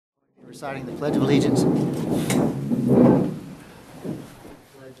Reciting the Pledge of Allegiance.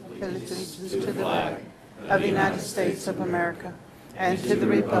 Allegiance to the flag of the United States of America and to the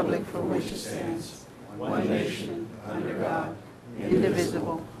republic for which it stands, one nation, under God,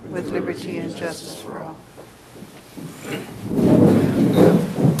 indivisible, with liberty and justice for all.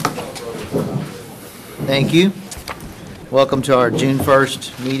 Thank you. Welcome to our June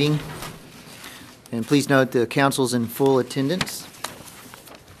 1st meeting. And please note the council's in full attendance.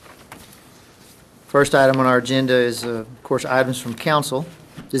 First item on our agenda is, of course, items from council.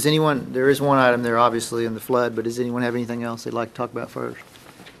 Does anyone, there is one item there obviously in the flood, but does anyone have anything else they'd like to talk about first?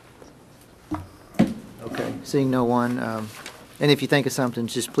 Okay, seeing no one. And if you think of something,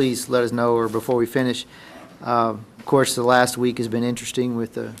 just please let us know or before we finish. Of course, the last week has been interesting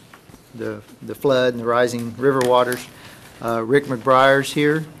with the flood and the rising river waters. Rick McBriar's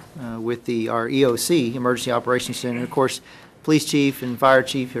here with our EOC, Emergency Operations Center. Of course, police chief and fire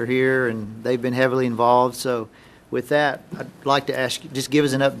chief are here, and they've been heavily involved. So with that, I'd like to ask you, just give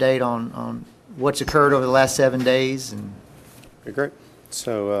us an update on what's occurred over the last 7 days. And okay, great.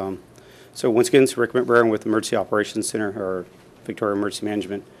 So once again, it's Rick McBriar with Emergency Operations Center, or Victoria Emergency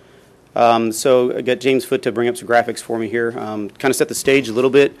Management. So I got James Foote to bring up some graphics for me here. Kind of set the stage a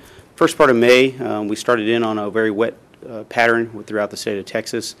little bit. First part of May, we started in on a very wet pattern throughout the state of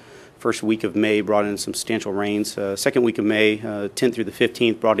Texas. First week of May brought in some substantial rains. Second week of May, 10th through the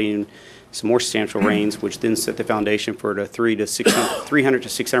 15th, brought in some more substantial rains, which then set the foundation for the 300 to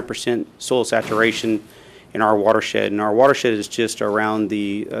 600% soil saturation in our watershed. And our watershed is just around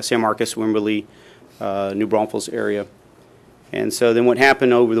the San Marcos, Wimberley, New Braunfels area. And so then what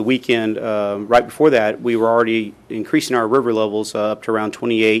happened over the weekend, right before that, we were already increasing our river levels up to around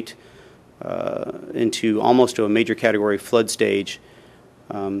 28 into almost to a major category flood stage,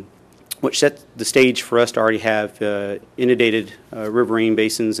 which set the stage for us to already have inundated riverine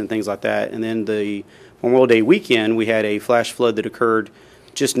basins and things like that. And then the Memorial Day weekend, we had a flash flood that occurred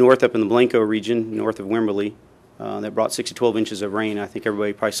just north up in the Blanco region, north of Wimberley, that brought 6 to 12 inches of rain. I think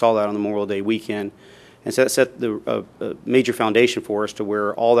everybody probably saw that on the Memorial Day weekend. And so that set the major foundation for us to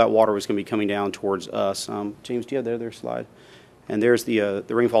where all that water was going to be coming down towards us. James, do you have their slide? And there's the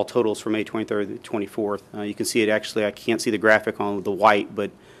rainfall totals for May 23rd to 24th. You can see it actually, I can't see the graphic on the white,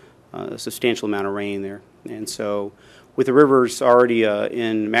 but a substantial amount of rain there. And so with the rivers already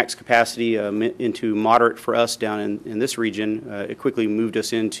in max capacity into moderate for us down in this region, it quickly moved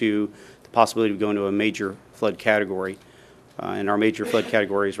us into the possibility of going to a major flood category. And our major flood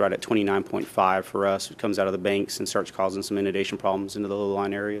category is right at 29.5 for us. It comes out of the banks and starts causing some inundation problems into the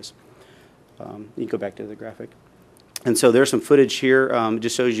low-lying areas. You can go back to the graphic. And so there's some footage here. It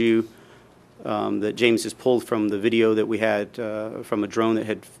just shows you that James has pulled from the video that we had from a drone that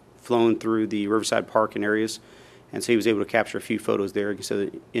had flown through the Riverside Park and areas. And so he was able to capture a few photos there because of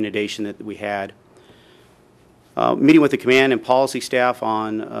the inundation that we had. Meeting with the command and policy staff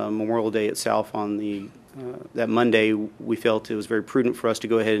on Memorial Day itself on that Monday, we felt it was very prudent for us to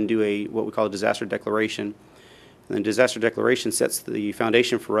go ahead and do what we call a disaster declaration. And the disaster declaration sets the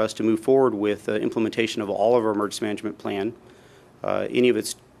foundation for us to move forward with implementation of all of our emergency management plan, any of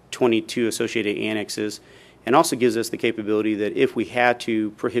its 22 associated annexes, and also gives us the capability that if we had to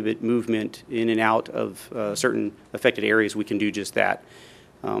prohibit movement in and out of certain affected areas, we can do just that.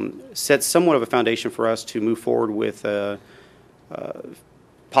 Sets somewhat of a foundation for us to move forward with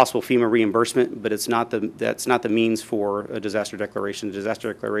possible FEMA reimbursement, but that's not the means for a disaster declaration. The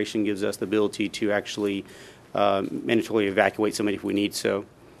disaster declaration gives us the ability to actually mandatorily evacuate somebody if we need so,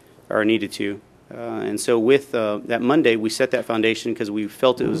 or needed to. And so with that Monday, we set that foundation because we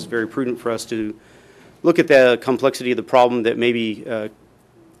felt it was very prudent for us to look at the complexity of the problem that may be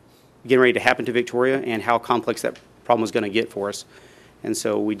getting ready to happen to Victoria and how complex that problem was going to get for us. And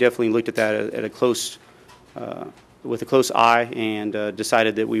so we definitely looked at that with a close eye and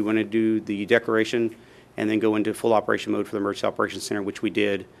decided that we want to do the declaration and then go into full operation mode for the Emergency Operations Center, which we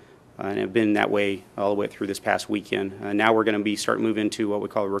did. And have been that way all the way through this past weekend. Now we're going to start moving to what we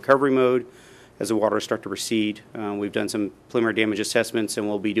call a recovery mode as the waters start to recede. We've done some preliminary damage assessments, and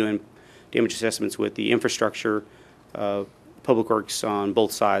we'll be doing damage assessments with the infrastructure, public works on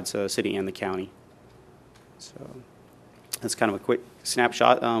both sides, city and the county. So that's kind of a quick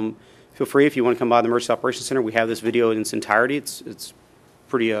snapshot. Feel free if you want to come by the Emergency Operations Center. We have this video in its entirety. It's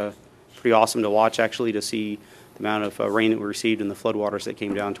pretty awesome to watch, actually, to see the amount of rain that we received and the floodwaters that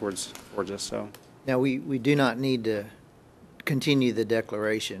came down towards us. So now we do not need to continue the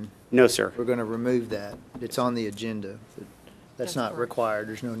declaration. No, sir. We're going to remove that. It's on the agenda. That's not required.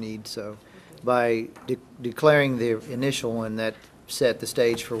 There's no need. So by declaring the initial one, that set the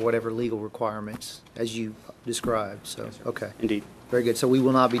stage for whatever legal requirements as you described. So, yes, okay. Indeed. Very good. So we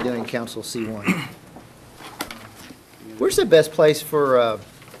will not be doing Council C1. Where's the best place for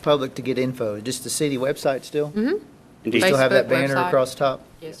public to get info? Just the city website still? Indeed. Do you still have that Facebook banner website. across the top?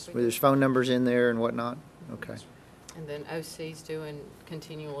 Yes, we Where there's phone numbers in there and whatnot? Okay. And then OC's doing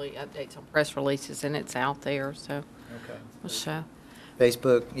continually updates on press releases, and it's out there, so Okay. we'll show.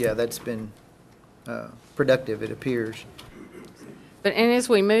 Facebook, yeah, that's been productive, it appears. But, and as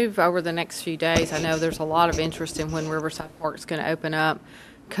we move over the next few days, I know there's a lot of interest in when Riverside Park's going to open up.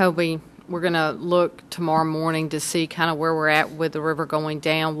 Kobe, we're going to look tomorrow morning to see kind of where we're at with the river going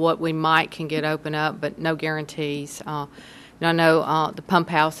down, what we might can get open up, but no guarantees. And I know the pump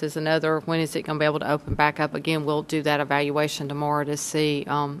house is another. When is it going to be able to open back up again? We'll do that evaluation tomorrow to see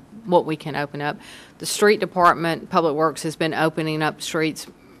what we can open up. The street department, Public Works, has been opening up streets,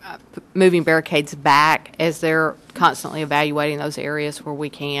 moving barricades back as they're constantly evaluating those areas where we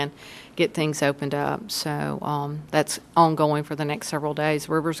can get things opened up. So that's ongoing for the next several days.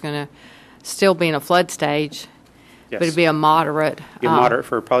 The river's going to still be in a flood stage, but it'll be a moderate. Be moderate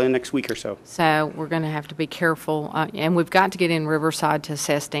for probably the next week or so. So we're going to have to be careful. And we've got to get in Riverside to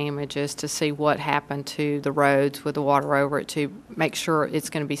assess damages to see what happened to the roads with the water over it to make sure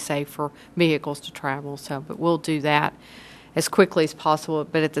it's going to be safe for vehicles to travel. So, but we'll do that as quickly as possible,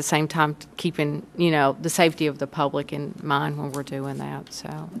 but at the same time keeping, the safety of the public in mind when we're doing that.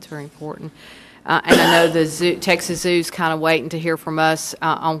 So it's very important. And I know the Texas Zoo's kind of waiting to hear from us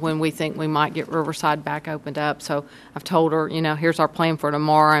on when we think we might get Riverside back opened up. So I've told her, here's our plan for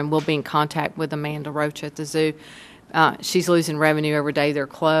tomorrow, and we'll be in contact with Amanda Roach at the zoo. She's losing revenue every day they're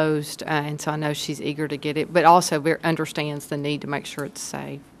closed, and so I know she's eager to get it, but also understands the need to make sure it's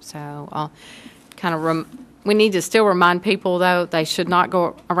safe. So we need to still remind people, though, they should not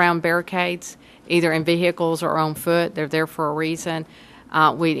go around barricades, either in vehicles or on foot. They're there for a reason.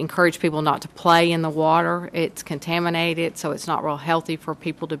 We encourage people not to play in the water. It's contaminated, so it's not real healthy for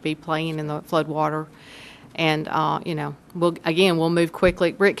people to be playing in the flood water. And, we'll move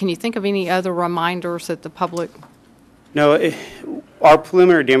quickly. Rick, can you think of any other reminders that the public? No, our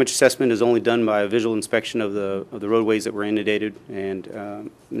preliminary damage assessment is only done by a visual inspection of the roadways that were inundated.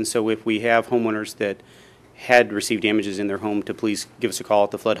 And so if we have homeowners that had received damages in their home, to please give us a call at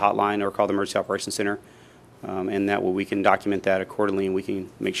the flood hotline or call the Emergency Operations Center. And that way we can document that accordingly, and we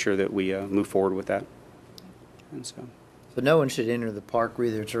can make sure that we move forward with that. And so no one should enter the park,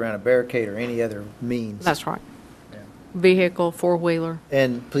 whether it's around a barricade or any other means. That's right. Yeah. Vehicle, four-wheeler.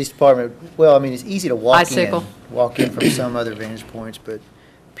 And police department, it's easy to Bicycle. walk in from some other vantage points, but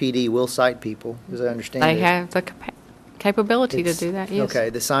PD will cite people, as I understand it. They have the capability to It's- do that, yes.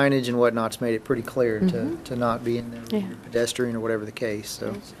 Okay, the signage and whatnot's made it pretty clear to not be in there with Yeah. your pedestrian or whatever the case, so.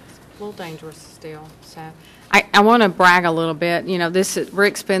 It's a little dangerous still, so. I want to brag a little bit.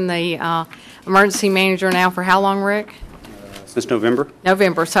 Rick's been the emergency manager now for how long, Rick? since November.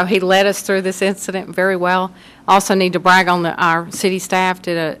 November, so he led us through this incident very well. Also need to brag on our city staff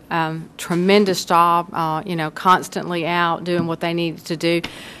did a tremendous job, constantly out doing what they needed to do.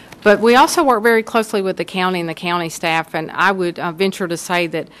 But we also work very closely with the county and the county staff, and I would venture to say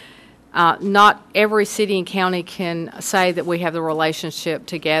that not every city and county can say that we have the relationship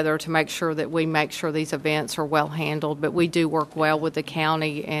together to make sure that we make sure these events are well handled, but we do work well with the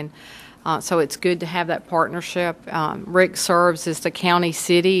county, and so it's good to have that partnership. Rick serves as the county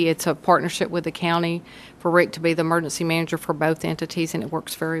city. It's a partnership with the county for Rick to be the emergency manager for both entities, and it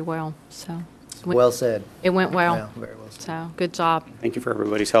works very well. So Well said. it went well. Yeah, very well said. So good job. Thank you for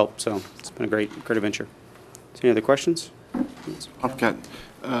everybody's help. So it's been a great adventure. So any other questions? I've got,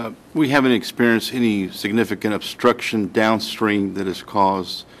 we haven't experienced any significant obstruction downstream that has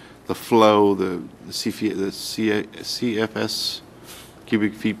caused the flow, the CFS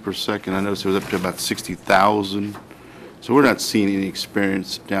cubic feet per second. I noticed it was up to about 60,000. So we're not seeing any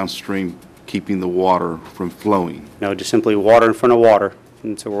experience downstream keeping the water from flowing. No, just simply water in front of water.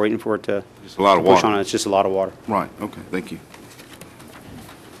 And so we're waiting for it to Just a lot of push on water. it. It's just a lot of water. Right, okay, thank you.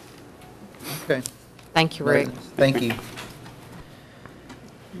 Okay. Thank you, Rick. Thank you.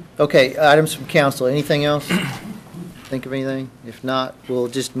 Okay, items from council. Anything else? Think of anything? If not, we'll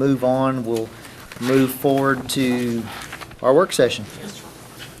just move on. We'll move forward to our work session.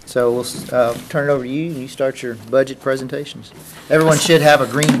 So we'll turn it over to you. You start your budget presentations. Everyone should have a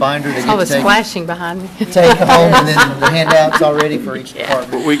green binder to All the get take splashing behind me. home, and then the handouts already for each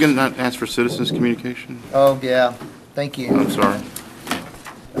department. But we can not ask for citizens communication? Oh, yeah. Thank you. I'm sorry.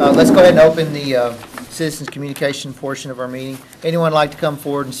 Let's go ahead and open the citizens communication portion of our meeting. Anyone like to come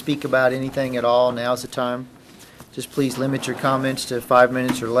forward and speak about anything at all? Now's the time. Just please limit your comments to 5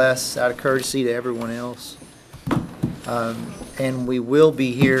 minutes or less, out of courtesy to everyone else. And we will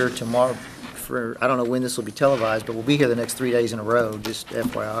be here tomorrow for, I don't know when this will be televised, but we'll be here the next 3 days in a row, just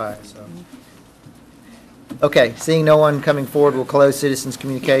FYI, so. Okay, seeing no one coming forward, we'll close citizens'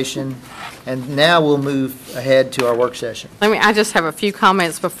 communication, and now we'll move ahead to our work session. I just have a few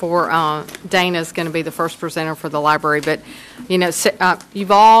comments before Dana's going to be the first presenter for the library. But, you know,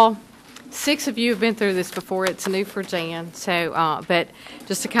 you've all, 6 of you have been through this before. It's new for Jan. So, but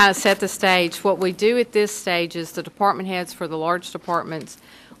just to kind of set the stage, what we do at this stage is the department heads for the large departments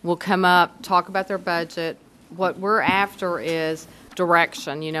will come up, talk about their budget. What we're after is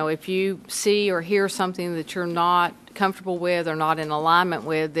direction. You know, if you see or hear something that you're not comfortable with or not in alignment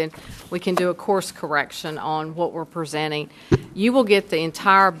with, then we can do a course correction on what we're presenting. You will get the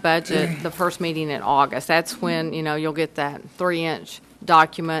entire budget the first meeting in August. That's when, you know, you'll get that 3-inch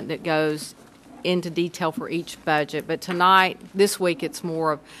document that goes into detail for each budget. But tonight, this week, it's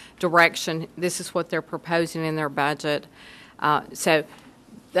more of direction. This is what they're proposing in their budget. So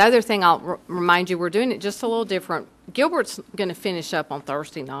the other thing I'll remind you, we're doing it just a little different. Gilbert's going to finish up on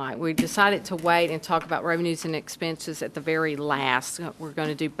Thursday night. We decided to wait and talk about revenues and expenses at the very last. We're going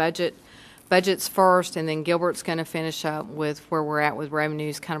to do budgets first, and then Gilbert's going to finish up with where we're at with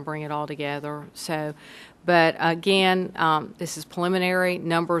revenues, kind of bring it all together. So, but again, this is preliminary.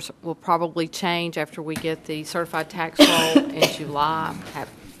 Numbers will probably change after we get the certified tax roll in July.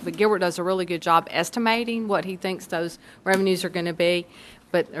 But Gilbert does a really good job estimating what he thinks those revenues are going to be.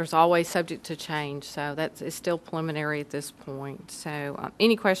 But there's always subject to change, so it's still preliminary at this point. So,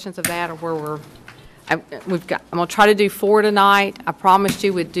 any questions of that, or where I'm gonna try to do 4 tonight. I promised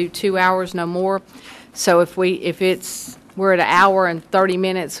you we'd do 2 hours, no more. So if we're at 1 hour and 30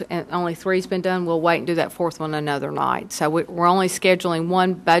 minutes and only 3's been done, we'll wait and do that 4th one another night. So we're only scheduling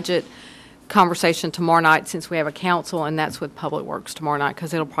one budget conversation tomorrow night since we have a council, and that's with Public Works tomorrow night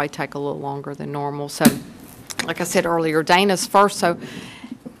because it'll probably take a little longer than normal. So, like I said earlier, Dana's first, so.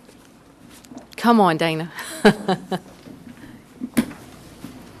 Come on, Dana.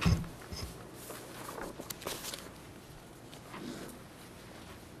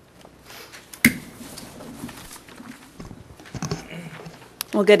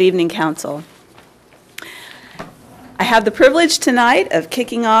 Well, good evening, Council. I have the privilege tonight of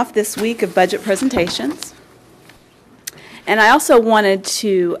kicking off this week of budget presentations. And I also wanted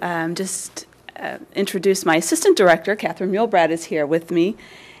to introduce my Assistant Director, Catherine Mulbrad, is here with me.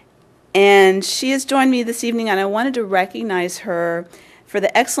 And she has joined me this evening, and I wanted to recognize her for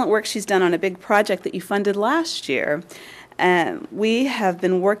the excellent work she's done on a big project that you funded last year. We have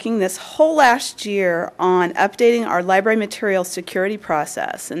been working this whole last year on updating our library material security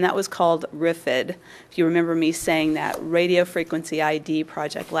process, and that was called RFID. If you remember me saying that, Radio Frequency ID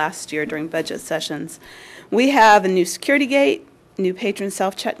project last year during budget sessions. We have a new security gate, new patron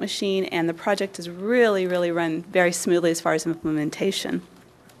self-check machine, and the project has really, really run very smoothly as far as implementation.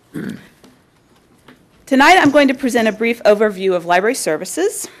 Tonight I'm going to present a brief overview of library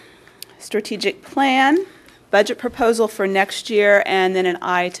services, strategic plan, budget proposal for next year, and then an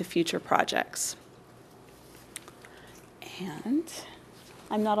eye to future projects. And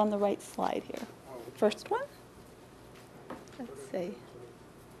I'm not on the right slide here. First one? Let's see.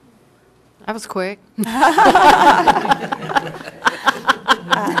 That was quick.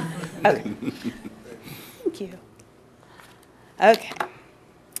 Okay. Thank you. Okay.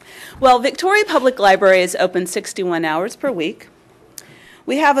 Well, Victoria Public Library is open 61 hours per week.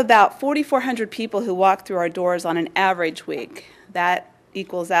 We have about 4,400 people who walk through our doors on an average week. That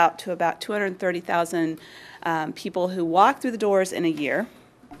equals out to about 230,000 people who walk through the doors in a year.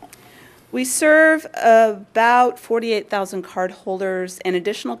 We serve about 48,000 cardholders and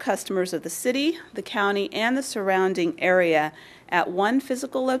additional customers of the city, the county, and the surrounding area at one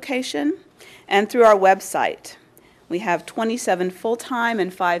physical location and through our website. We have 27 full-time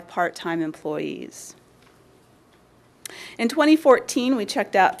and 5 part-time employees. In 2014, we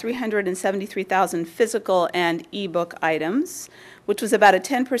checked out 373,000 physical and e-book items, which was about a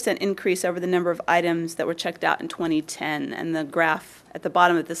 10% increase over the number of items that were checked out in 2010. And the graph at the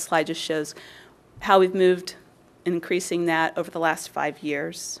bottom of this slide just shows how we've moved, increasing that over the last 5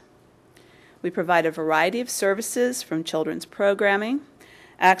 years. We provide a variety of services from children's programming,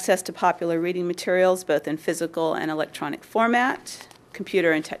 access to popular reading materials both in physical and electronic format,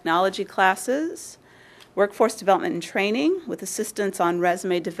 computer and technology classes, workforce development and training with assistance on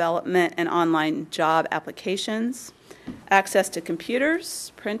resume development and online job applications, access to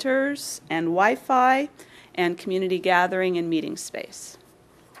computers, printers, and Wi-Fi, and community gathering and meeting space.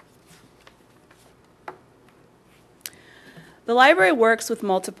 The library works with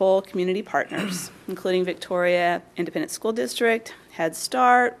multiple community partners, including Victoria Independent School District, Head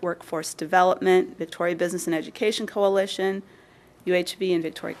Start, Workforce Development, Victoria Business and Education Coalition, UHV and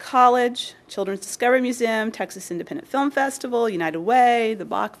Victoria College, Children's Discovery Museum, Texas Independent Film Festival, United Way, the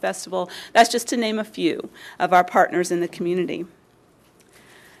Bach Festival. That's just to name a few of our partners in the community.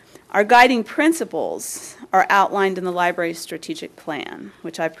 Our guiding principles are outlined in the library's strategic plan,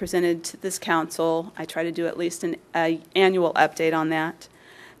 which I presented to this council. I try to do at least an annual update on that.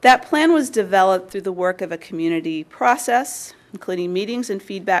 That plan was developed through the work of a community process, including meetings and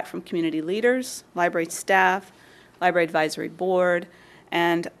feedback from community leaders, library staff, Library Advisory Board,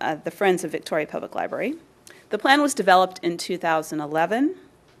 and the Friends of Victoria Public Library. The plan was developed in 2011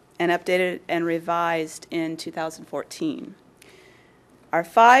 and updated and revised in 2014. Our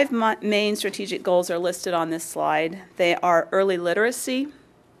 5 main strategic goals are listed on this slide. They are early literacy,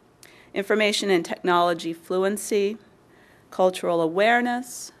 information and technology fluency, cultural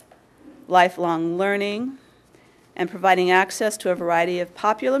awareness, lifelong learning, and providing access to a variety of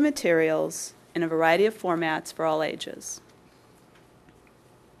popular materials in a variety of formats for all ages.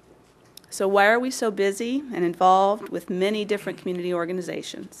 So why are we so busy and involved with many different community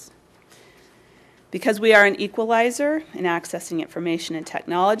organizations? Because we are an equalizer in accessing information and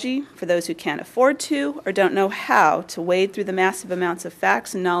technology for those who can't afford to or don't know how to wade through the massive amounts of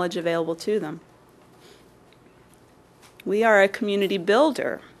facts and knowledge available to them. We are a community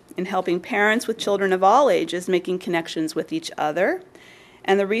builder in helping parents with children of all ages making connections with each other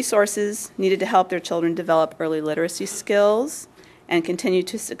and the resources needed to help their children develop early literacy skills and continue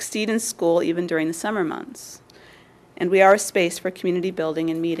to succeed in school even during the summer months. And we are a space for community building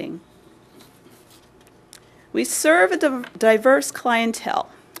and meeting. We serve a diverse clientele,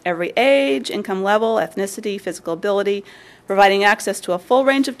 every age, income level, ethnicity, physical ability, providing access to a full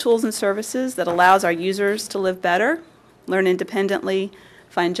range of tools and services that allows our users to live better, learn independently,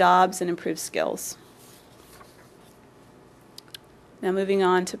 find jobs, and improve skills. Now moving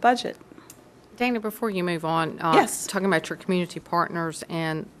on to budget. Dana, before you move on, Yes. talking about your community partners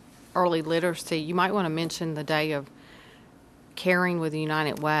and early literacy, you might want to mention the day of caring with the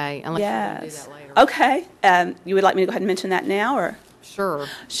United Way, unless you want to do Yes. that later. Okay. You would like me to go ahead and mention that now, or? Sure.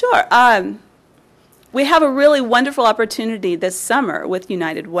 Sure. We have a really wonderful opportunity this summer with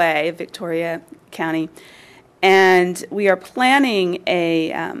United Way of Victoria County, and we are planning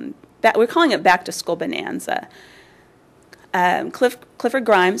we're calling it Back to School Bonanza. Clifford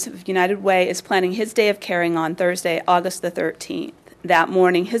Grimes of United Way is planning his Day of Caring on Thursday, August the 13th. That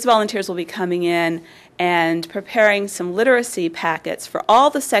morning, his volunteers will be coming in and preparing some literacy packets for all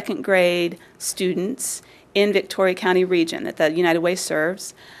the second grade students in Victoria County region that the United Way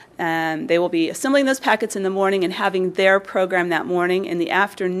serves. They will be assembling those packets in the morning and having their program that morning. In the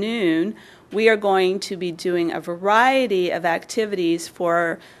afternoon, we are going to be doing a variety of activities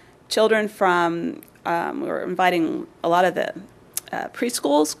for children from, we're inviting a lot of the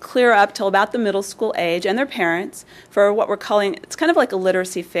preschools clear up till about the middle school age and their parents for what we're calling, it's kind of like a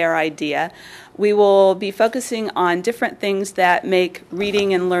literacy fair idea. We will be focusing on different things that make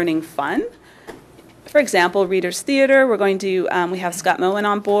reading and learning fun. For example, Reader's Theater, we're going to, we have Scott Moen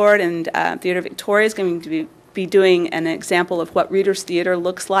on board, and Theater Victoria is going to be doing an example of what Reader's Theater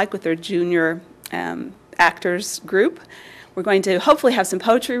looks like with their junior actors group. We're going to hopefully have some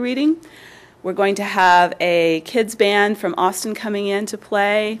poetry reading. We're going to have a kids band from Austin coming in to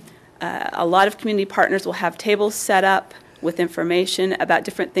play. A lot of community partners will have tables set up with information about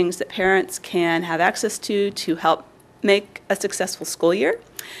different things that parents can have access to help make a successful school year.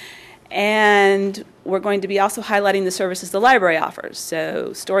 And we're going to be also highlighting the services the library offers.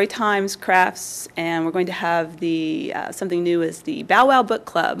 So story times, crafts, and we're going to have the something new is the Bow Wow Book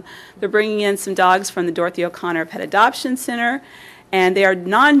Club. They're bringing in some dogs from the Dorothy O'Connor Pet Adoption Center. And they are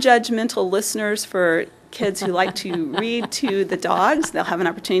non-judgmental listeners for kids who like to read to the dogs. They'll have an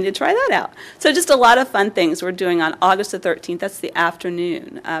opportunity to try that out. So just a lot of fun things we're doing on August the 13th. That's the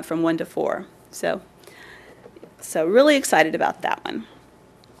afternoon from 1 to 4. So really excited about that one.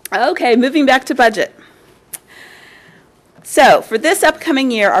 Okay, moving back to budget. So for this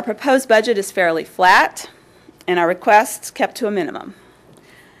upcoming year, our proposed budget is fairly flat, and our requests kept to a minimum.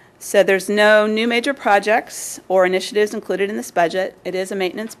 So there's no new major projects or initiatives included in this budget. It is a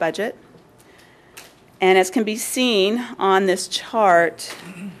maintenance budget. And as can be seen on this chart,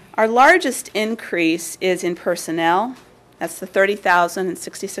 our largest increase is in personnel. That's the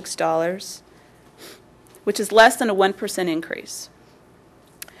 $30,066, which is less than a 1% increase.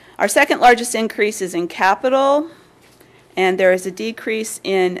 Our second largest increase is in capital, and there is a decrease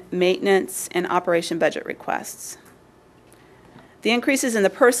in maintenance and operation budget requests. The increases in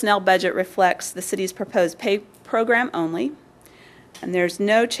the personnel budget reflects the city's proposed pay program only, and there's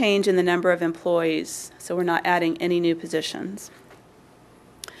no change in the number of employees, so we're not adding any new positions.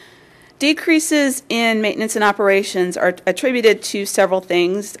 Decreases in maintenance and operations are attributed to several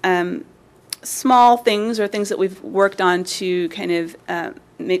things. Small things or things that we've worked on to kind of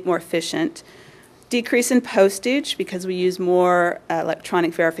make more efficient. Decrease in postage because we use more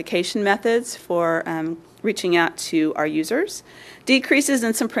electronic verification methods for reaching out to our users. Decreases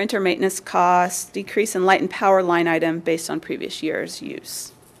in some printer maintenance costs. Decrease in light and power line item based on previous year's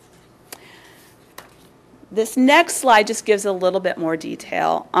use. This next slide just gives a little bit more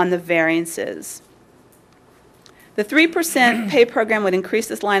detail on the variances. The 3% pay program would increase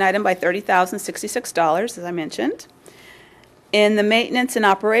this line item by $30,066, as I mentioned. In the maintenance and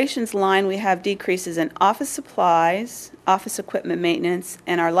operations line, we have decreases in office supplies, office equipment maintenance,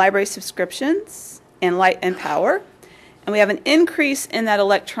 and our library subscriptions, and light and power. And we have an increase in that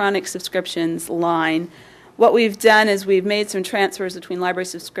electronic subscriptions line. What we've done is we've made some transfers between library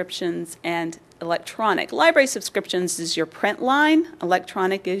subscriptions and electronic. Library subscriptions is your print line.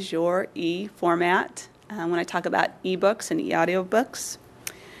 Electronic is your e-format. When I talk about e-books and e-audiobooks.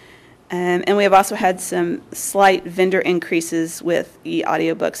 And we have also had some slight vendor increases with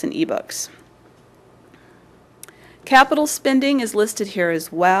e-audiobooks and e-books. Capital spending is listed here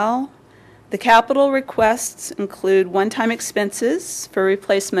as well. The capital requests include one-time expenses for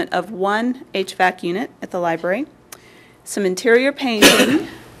replacement of one HVAC unit at the library, some interior painting,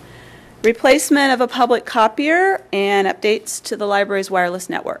 replacement of a public copier, and updates to the library's wireless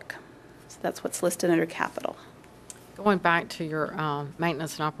network. That's what's listed under capital. Going back to your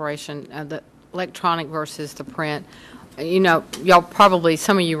maintenance and operation, the electronic versus the print, you know, y'all probably,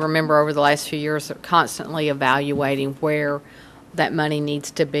 some of you remember over the last few years, are constantly evaluating where that money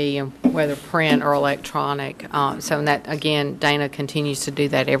needs to be and whether print or electronic. So that, again, Dana continues to do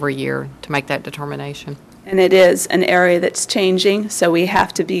that every year to make that determination. And it is an area that's changing, so we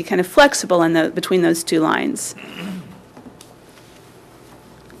have to be kind of flexible in between those two lines.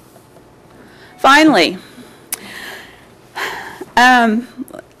 Finally,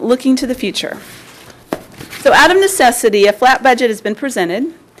 looking to the future. So out of necessity, a flat budget has been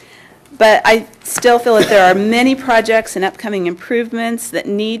presented, but I still feel that there are many projects and upcoming improvements that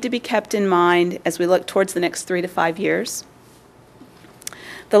need to be kept in mind as we look towards the next 3 to 5 years.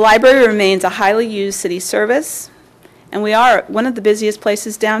 The library remains a highly used city service, and we are one of the busiest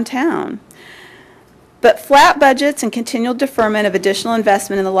places downtown. But flat budgets and continual deferment of additional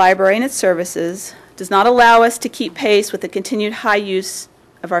investment in the library and its services does not allow us to keep pace with the continued high use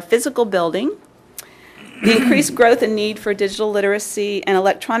of our physical building, the increased growth and need for digital literacy and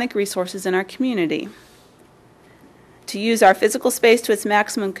electronic resources in our community, to use our physical space to its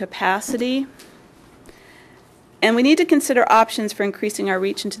maximum capacity, and we need to consider options for increasing our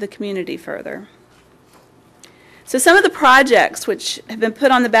reach into the community further. So some of the projects which have been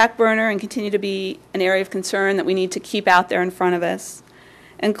put on the back burner and continue to be an area of concern that we need to keep out there in front of us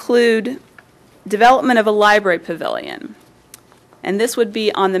include development of a library pavilion. And this would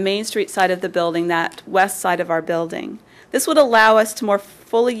be on the Main Street side of the building, that west side of our building. This would allow us to more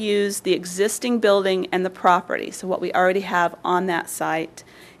fully use the existing building and the property, so what we already have on that site,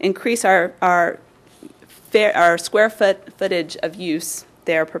 increase our square footage of use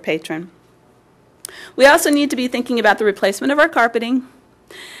there per patron. We also need to be thinking about the replacement of our carpeting.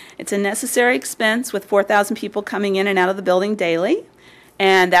 It's a necessary expense with 4,000 people coming in and out of the building daily,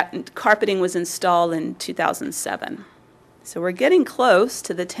 and that carpeting was installed in 2007. So we're getting close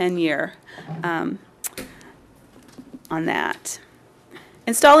to the 10-year on that.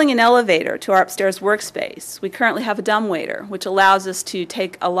 Installing an elevator to our upstairs workspace. We currently have a dumbwaiter, which allows us to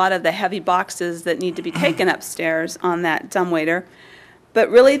take a lot of the heavy boxes that need to be taken upstairs on that dumbwaiter, but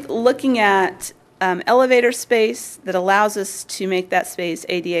really looking at elevator space that allows us to make that space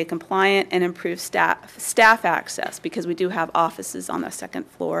ADA compliant and improve staff access, because we do have offices on the second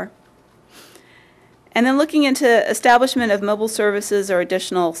floor. And then looking into establishment of mobile services or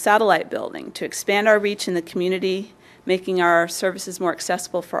additional satellite building to expand our reach in the community, making our services more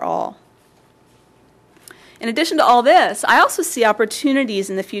accessible for all. In addition to all this, I also see opportunities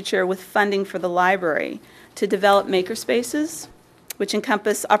in the future with funding for the library to develop makerspaces, which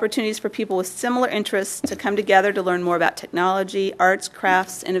encompass opportunities for people with similar interests to come together to learn more about technology, arts,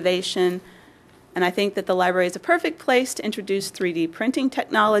 crafts, innovation. And I think that the library is a perfect place to introduce 3D printing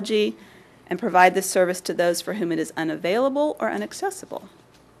technology and provide this service to those for whom it is unavailable or inaccessible.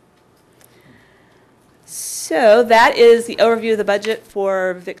 So that is the overview of the budget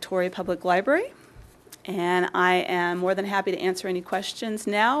for Victoria Public Library. And I am more than happy to answer any questions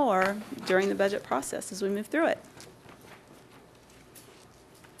now or during the budget process as we move through it.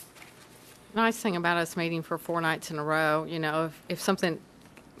 Nice thing about us meeting for 4 nights in a row, you know, if something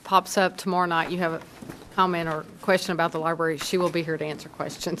pops up tomorrow night, you have comment or question about the library, she will be here to answer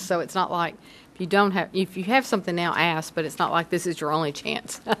questions. So it's not like if you have something now, ask, but it's not like this is your only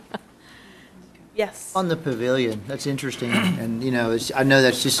chance. Yes. On the pavilion, that's interesting, and, I know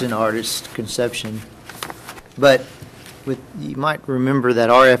that's just an artist's conception, but you might remember that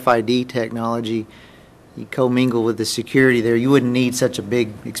RFID technology, you commingle with the security there, you wouldn't need such a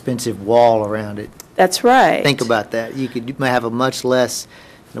big, expensive wall around it. That's right. Think about that. You might have a much less,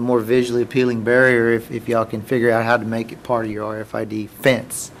 a more visually appealing barrier if y'all can figure out how to make it part of your RFID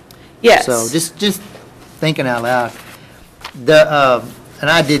fence. Yes. So just thinking out loud. And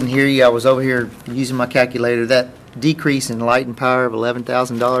I didn't hear you. I was over here using my calculator. That decrease in light and power of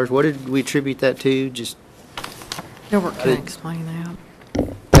 $11,000. What did we attribute that to? Just Gilbert can explain that.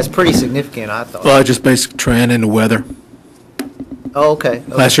 that's pretty significant, I thought. Well, just basic trend in the weather. Oh, okay.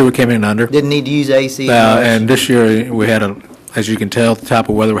 Last year we came in under. Didn't need to use AC. And this year we had as you can tell, the type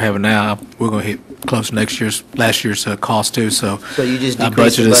of weather we're having now, we're going to hit close to last year's cost too. So you just our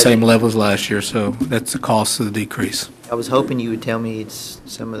decreased budget the is the same budget. level as last year. So that's the cost of the decrease. I was hoping you would tell me it's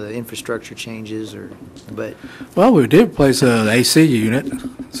some of the infrastructure changes, but Well, we did replace the AC unit.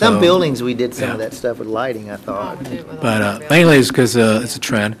 some so- buildings we did some of yeah. that stuff with lighting, I thought. But mainly it's because it's a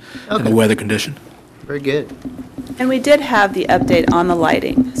trend and Okay. the weather condition. Very good. And we did have the update on the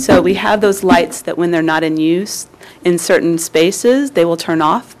lighting. So we have those lights that when they're not in use in certain spaces, they will turn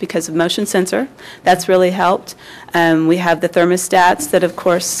off because of motion sensor. That's really helped. We have the thermostats that, of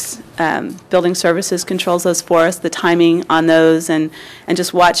course, building services controls those for us, the timing on those, and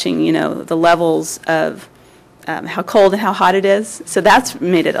just watching, the levels of how cold and how hot it is. So that's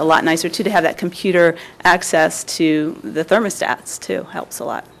made it a lot nicer, too, to have that computer access to the thermostats, too, helps a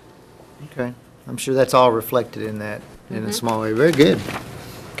lot. Okay. I'm sure that's all reflected in that in a small way. Very good.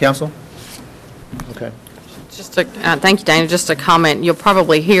 Council? Okay. Just to, thank you, Dana. Just a comment. You'll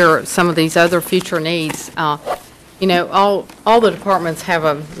probably hear some of these other future needs. All the departments have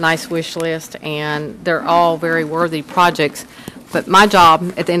a nice wish list, and they're all very worthy projects. But my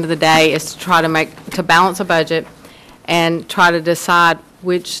job at the end of the day is to try to balance a budget and try to decide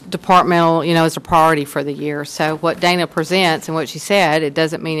which departmental, is a priority for the year. So what Dana presents and what she said, it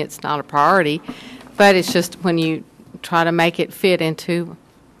doesn't mean it's not a priority, but it's just when you try to make it fit into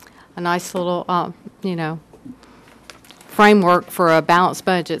a nice little, framework for a balanced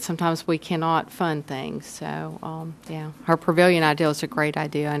budget, sometimes we cannot fund things. So, her pavilion idea is a great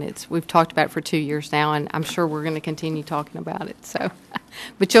idea, and we've talked about it for 2 years now, and I'm sure we're going to continue talking about it. So,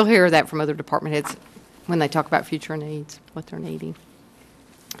 but you'll hear that from other department heads when they talk about future needs, what they're needing.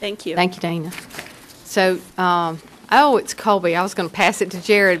 Thank you. Thank you, Dana. So, it's Colby. I was going to pass it to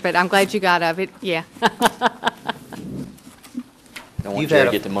Jared, but I'm glad you got of it. Yeah. I want You've Jerry had to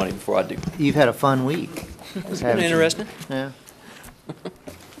a- get the money before I do. You've had a fun week. It's been interesting. Yeah.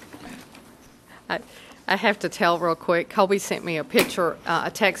 I have to tell real quick, Colby sent me a picture, a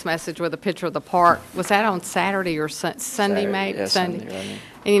text message with a picture of the park. Was that on Saturday or Sunday, Saturday, maybe? yeah, Sunday, right.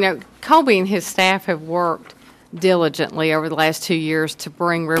 And, Colby and his staff have worked diligently over the last 2 years to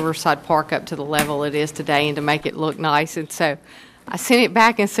bring Riverside Park up to the level it is today and to make it look nice. And so I sent it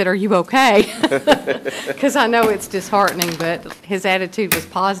back and said, "Are you okay?" Because I know it's disheartening, but his attitude was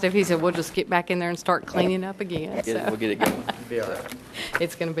positive. He said, "We'll just get back in there and start cleaning up again." We'll get it going.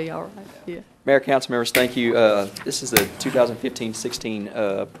 It's going to be all right, yeah. Mayor, council members, thank you. This is the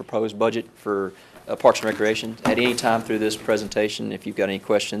 2015-16 proposed budget for Parks and Recreation. At any time through this presentation, if you've got any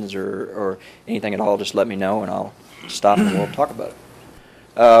questions or anything at all, just let me know and I'll stop and we'll talk about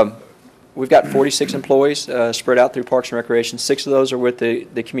it. We've got 46 employees spread out through Parks and Recreation. 6 of those are with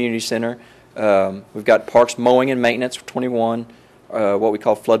the community center. We've got parks mowing and maintenance, 21. What we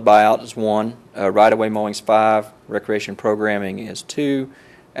call flood buyout is 1. Right-of-way mowing is 5. Recreation programming is 2.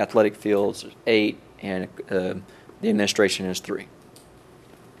 Athletic fields is 8. And the administration is 3.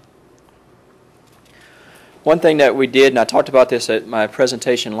 One thing that we did, and I talked about this at my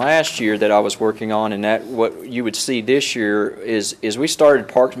presentation last year that I was working on, and that what you would see this year is we started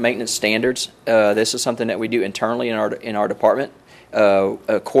park maintenance standards. This is something that we do internally in our department.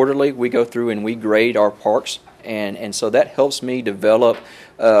 Quarterly, we go through and we grade our parks, and so that helps me develop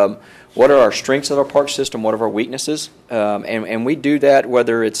what are our strengths of our park system, what are our weaknesses, and we do that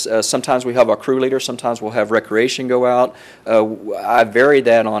whether it's sometimes we have our crew leader, sometimes we'll have recreation go out. I vary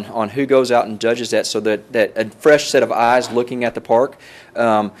that on who goes out and judges that so that a fresh set of eyes looking at the park.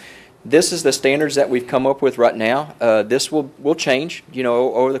 This is the standards that we've come up with right now. This will change,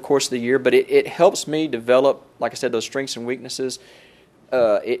 over the course of the year, but it helps me develop, like I said, those strengths and weaknesses.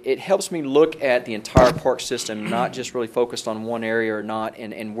 It helps me look at the entire park system, not just really focused on one area or not,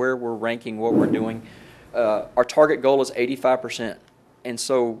 and where we're ranking, what we're doing. Our target goal is 85%. And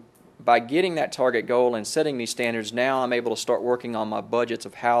so by getting that target goal and setting these standards, now I'm able to start working on my budgets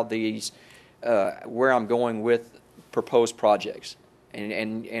of how these, where I'm going with proposed projects.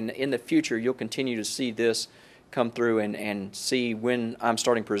 And in the future, you'll continue to see this come through and see when I'm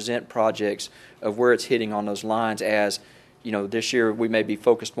starting to present projects of where it's hitting on those lines. As you know, this year we may be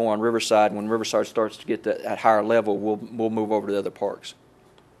focused more on Riverside. When Riverside starts to get at higher level, we'll move over to the other parks.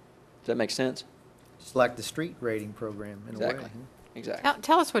 Does that make sense? Just like the street rating program in a way. Exactly. Exactly.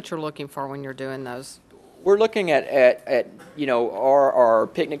 Tell us what you're looking for when you're doing those. We're looking at you know, are our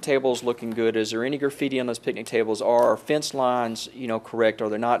picnic tables looking good? Is there any graffiti on those picnic tables? Are our fence lines, you know, correct? Are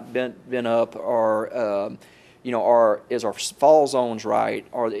they not bent up? Are you know, is our fall zones right?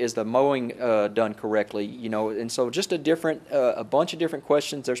 Or is the mowing done correctly? You know, and so just a bunch of different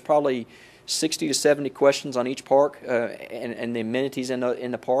questions. There's probably 60 to 70 questions on each park and the amenities in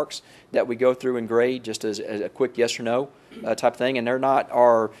the parks that we go through and grade just as a quick yes or no type thing. And they're not,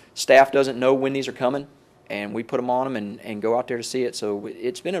 our staff doesn't know when these are coming, and we put them on them and go out there to see it. So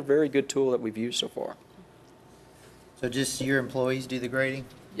it's been a very good tool that we've used so far. So just your employees do the grading?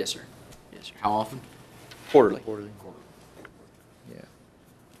 Yes, sir. Yes, sir. How often? Quarterly. Quarterly? Yeah.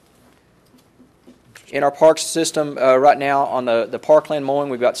 In our park system, right now on the parkland mowing,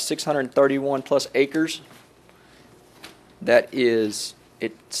 we've got 631 plus acres. It's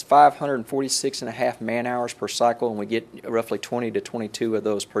 546 and a half man hours per cycle, and we get roughly 20 to 22 of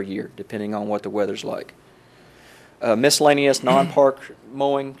those per year, depending on what the weather's like. Miscellaneous non-park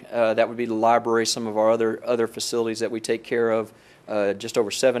mowing, that would be the library, some of our other facilities that we take care of, just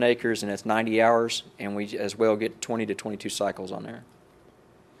over 7 acres, and it's 90 hours, and we as well get 20 to 22 cycles on there.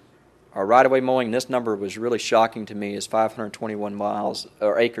 Our right-of-way mowing, this number was really shocking to me, is 521 miles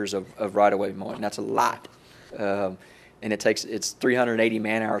or acres of right-of-way mowing. That's a lot, and it's 380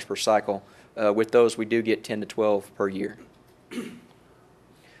 man hours per cycle. With those, we do get 10 to 12 per year.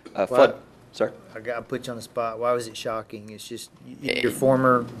 Flood, sir. I put you on the spot. Why was it shocking? It's just your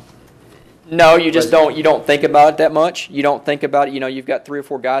former. No, you just don't think about it that much. You don't think about it. You know, you've got 3 or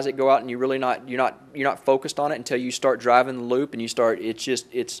 4 guys that go out, and you're not focused on it until you start driving the loop, and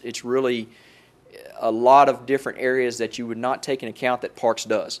it's really a lot of different areas that you would not take into account that Parks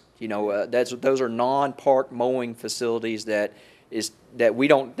does. You know, those are non-park mowing facilities that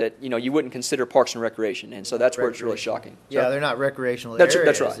you wouldn't consider Parks and Recreation, and so that's where it's really shocking. Yeah, they're not recreational areas.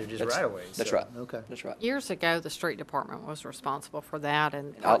 That's right. They're just right-of-ways. That's so, right. Okay. That's right. Years ago, the street department was responsible for that,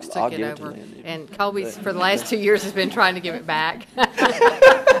 and I'll Parks took give it it to over. Lynn. And Colby's, for the last 2 years, has been trying to give it back.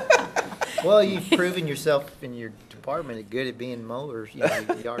 Well, you've proven yourself in your department good at being mowers. You are Don't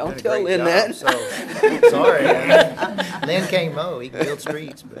doing a tell great Lynn job, that. So, sorry. Lynn can't mow. He can build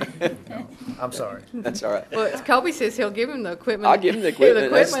streets, but no, I'm sorry. That's all right. Well, Colby says he'll give him the equipment. I'll give him the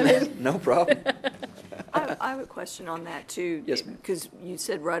equipment. That's No problem. I have a question on that, too. Yes, ma'am. Because you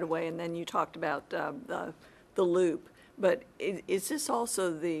said right away, and then you talked about the loop. But is this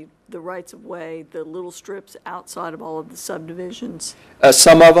also the rights-of-way, the little strips outside of all of the subdivisions?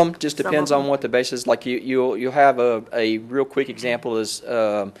 Some of them, just Some depends of on them. what the basis. Like you'll have a real quick example is,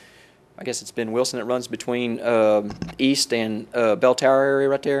 I guess it's Ben Wilson that runs between East and Bell Tower area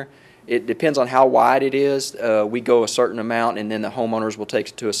right there. It depends on how wide it is. We go a certain amount, and then the homeowners will take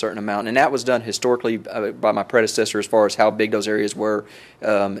it to a certain amount. And that was done historically by my predecessor as far as how big those areas were.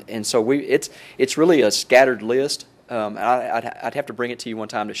 And so it's really a scattered list. I'd have to bring it to you one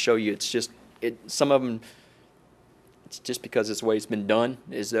time to show you. It's just some of them. It's just because it's the way it's been done.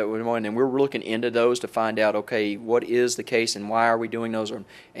 Is that and we're looking into those to find out, okay, what is the case and why are we doing those,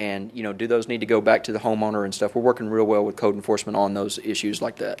 and do those need to go back to the homeowner and stuff. We're working real well with code enforcement on those issues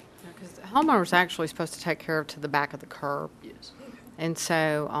like that. Because the homeowner's actually supposed to take care of to the back of the curb. Yes. And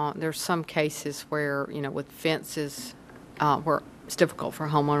so there's some cases where, with fences, where it's difficult for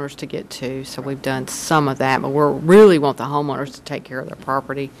homeowners to get to. So we've done some of that, but we really want the homeowners to take care of their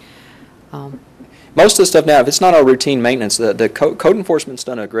property. Most of the stuff now, if it's not our routine maintenance, the code enforcement's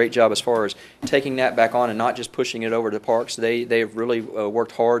done a great job as far as taking that back on and not just pushing it over to parks. They've really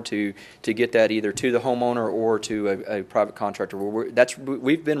worked hard to get that either to the homeowner or to a private contractor.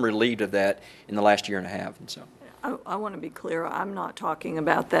 We've been relieved of that in the last year and a half, and so. I want to be clear, I'm not talking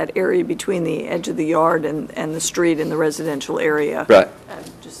about that area between the edge of the yard and the street in the residential area. Right.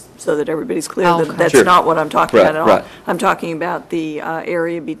 Just so that everybody's clear, Okay. that that's Sure. not what I'm talking about at all. Right. I'm talking about the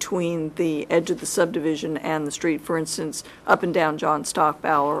area between the edge of the subdivision and the street, for instance, up and down John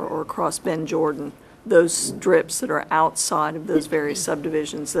Stockbauer or across Ben Jordan, those strips that are outside of those various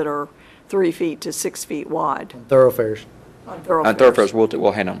subdivisions that are 3 feet to 6 feet wide. Thoroughfares. On On thoroughfares,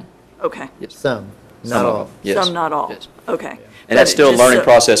 we'll handle them. Okay. Some, Some not of all. them, yes. Some, not all. Yes. Okay. And that's But still a just learning so-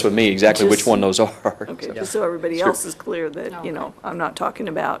 process with me, exactly which just- one those are. Okay, So. just so everybody Sure. else is clear that, Okay. I'm not talking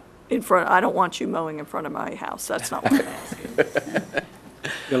about in front, I don't want you mowing in front of my house. That's not what I'm asking.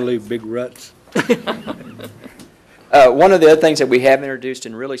 Gonna leave big ruts. One of the other things that we have introduced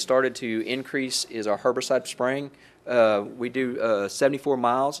and really started to increase is our herbicide spraying. We do 74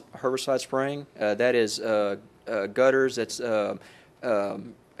 miles herbicide spraying. That is gutters, that's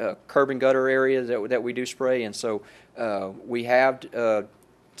curb and gutter areas that we do spray. And so we have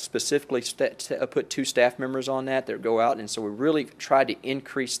specifically put 2 staff members on that go out. And so we really tried to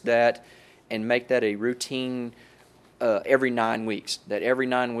increase that and make that a routine every 9 weeks. That every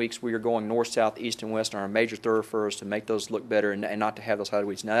 9 weeks we are going north, south, east, and west on our major thoroughfares to make those look better and not to have those high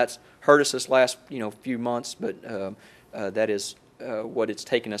weeds. Now that's hurt us this last few months, but that is what it's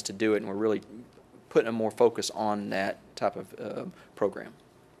taken us to do it, and we're really putting a more focus on that type of program.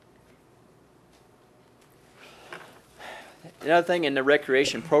 Another thing in the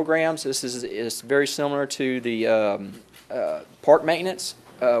recreation programs, this is very similar to the park maintenance.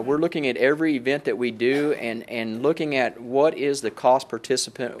 We're looking at every event that we do and looking at what is the cost per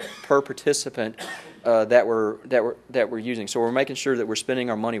participant that we're using. So we're making sure that we're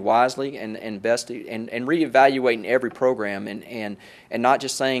spending our money wisely and best and reevaluating every program and not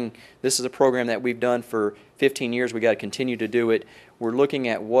just saying this is a program that we've done for 15 years, we got to continue to do it. We're looking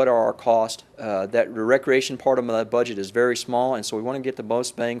at what are our costs. That the recreation part of the budget is very small, and so we want to get the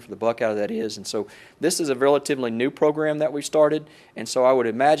most bang for the buck out of that is. And so this is a relatively new program that we started, and so I would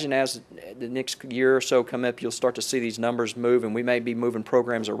imagine as the next year or so come up, you'll start to see these numbers move, and we may be moving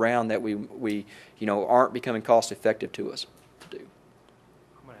programs around that we aren't becoming cost effective to us to do.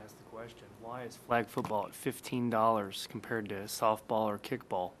 I'm going to ask the question, why is flag football at $15 compared to softball or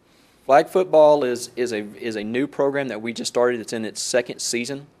kickball? Flag football is a new program that we just started. It's in its second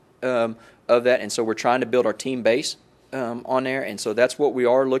season of that, and so we're trying to build our team base on there, and so that's what we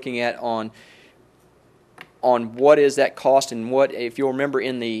are looking at on what is that cost and what, if you'll remember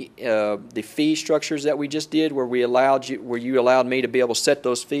in the fee structures that we just did, where you allowed me to be able to set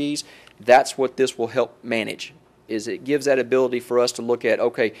those fees. That's what this will help manage. Is it gives that ability for us to look at,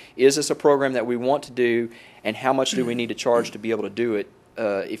 okay, is this a program that we want to do, and how much do we need to charge to be able to do it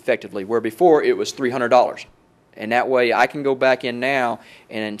effectively, where before it was $300. And that way I can go back in now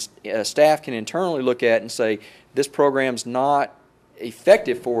and staff can internally look at and say, this program's not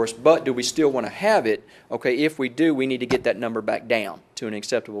effective for us, but do we still want to have it? Okay, if we do, we need to get that number back down to an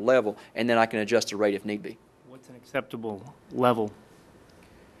acceptable level, and then I can adjust the rate if need be. What's an acceptable level?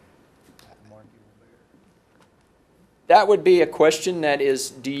 That would be a question that is,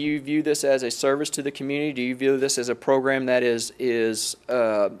 do you view this as a service to the community? Do you view this as a program that is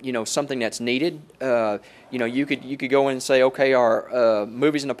something that's needed? You could go in and say, okay, our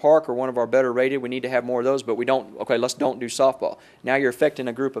movies in the park are one of our better rated. We need to have more of those, but we don't. Okay, let's don't do softball. Now you're affecting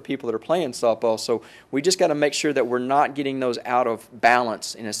a group of people that are playing softball, so we just got to make sure that we're not getting those out of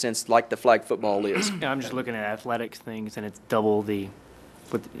balance in a sense, like the flag football is. Yeah, I'm just looking at athletics things, and it's double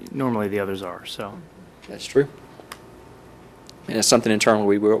what normally the others are. So that's true. And it's something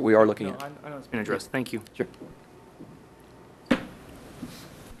internally we are looking at. I know it's been addressed. Thank you. Sure.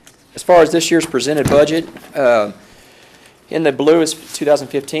 As far as this year's presented budget, in the blue is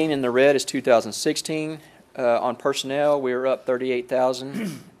 2015, in the red is 2016. On personnel, we are up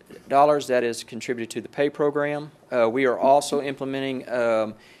 $38,000. That is contributed to the pay program. We are also implementing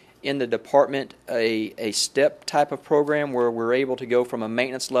in the department a step type of program where we're able to go from a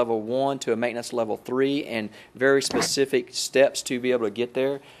maintenance level 1 to a maintenance level 3 and very specific steps to be able to get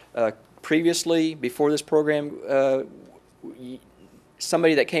there. Previously, before this program,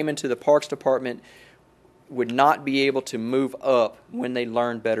 somebody that came into the Parks Department would not be able to move up when they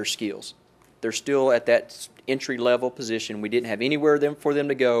learned better skills. They're still at that entry-level position. We didn't have anywhere for them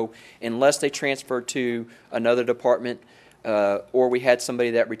to go unless they transferred to another department or we had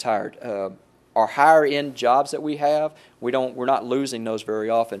somebody that retired. Our higher-end jobs that we have, we're not losing those very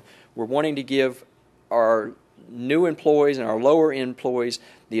often. We're wanting to give our new employees and our lower employees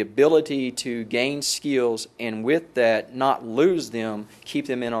the ability to gain skills, and with that, not lose them, keep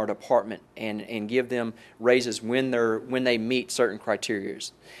them in our department, and give them raises when they meet certain criteria.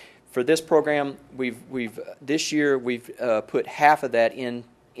 For this program, this year we've put half of that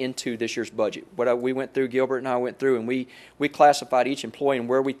into this year's budget. We went through, Gilbert and I went through, and we classified each employee and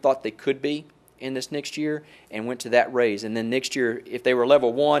where we thought they could be in this next year, and went to that raise. And then next year, if they were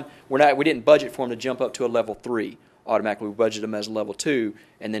level 1, we didn't budget for them to jump up to a level 3 automatically. We budget them as a level 2,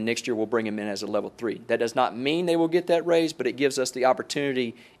 and then next year we'll bring them in as a level 3. That does not mean they will get that raise, but it gives us the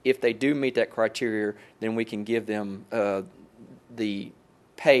opportunity, if they do meet that criteria, then we can give them the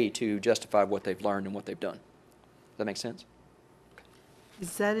pay to justify what they've learned and what they've done. Does that make sense?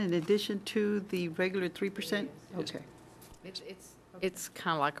 Is that in addition to the regular 3%? Okay. It's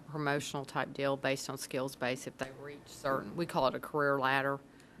kind of like a promotional type deal based on skills base. If they reach certain, we call it a career ladder.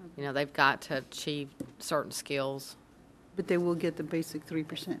 You know, they've got to achieve certain skills, But they will get the basic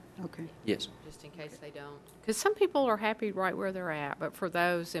 3%. Okay. Yes. just in case they don't. Because some people are happy right where they're at, but for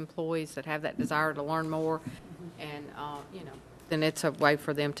those employees that have that desire to learn more, and, you know, then it's a way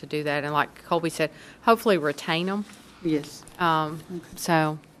for them to do that. And like Colby said, hopefully retain them. Yes.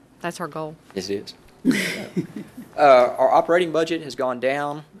 So that's our goal. Yes, it is. Our operating budget has gone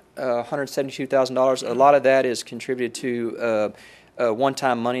down $172,000. A lot of that is contributed to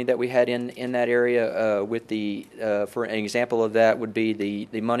one-time money that we had in that area. With the for an example of that would be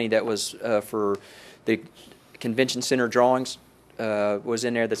the money that was for the convention center drawings was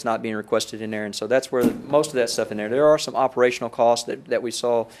in there that's not being requested in there, and so that's where most of that stuff in there. There are some operational costs that we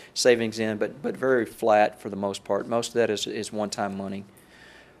saw savings in, but very flat for the most part. Most of that is one-time money.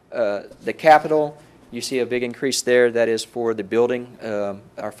 The capital, you see a big increase there. That is for the building.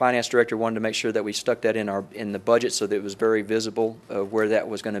 Our finance director wanted to make sure that we stuck that in the budget so that it was very visible of where that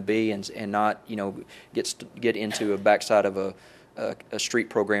was going to be, and not, you know, get into a backside of a street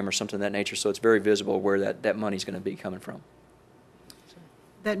program or something of that nature. So it's very visible where that money's going to be coming from.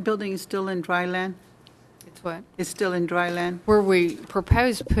 That building is still in dry land? It's what? It's still in dry land? Where we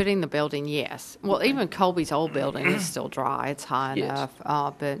propose putting the building, yes. Well, even Colby's old building is still dry. It's high Yes.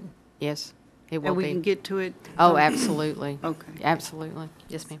 enough, but yes, it will And we be. can get to it? Oh, absolutely. Okay. Absolutely.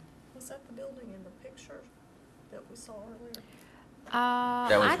 Yes, ma'am. Was that the building in the picture that we saw earlier?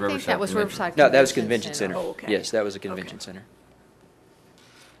 I was think Riverside that was Convention. Riverside. No, that was convention center. Oh, okay. Yes, that was a convention center.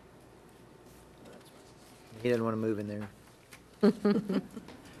 He doesn't want to move in there.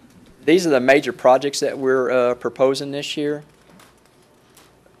 These are the major projects that we're proposing this year.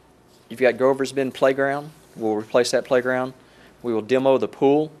 You've got Grover's Bend Playground. We'll replace that playground. We will demo the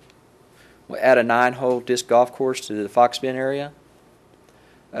pool. We'll add a 9-hole disc golf course to the Fox Bend area.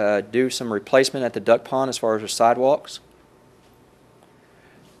 Do some replacement at the duck pond as far as the sidewalks.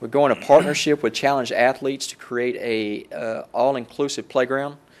 We're going to partnership with Challenge Athletes to create a all-inclusive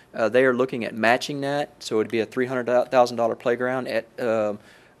playground. They are looking at matching that, so it would be a $300,000 playground at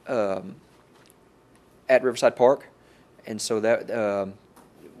Riverside Park, and so that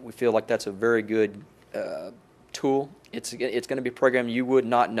we feel like that's a very good tool. It's going to be a program you would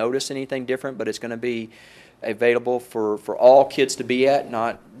not notice anything different, but it's going to be available for all kids to be at.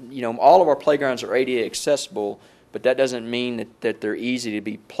 Not, you know, all of our playgrounds are ADA accessible, but that doesn't mean that they're easy to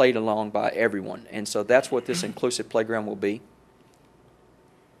be played along by everyone, and so that's what this inclusive playground will be.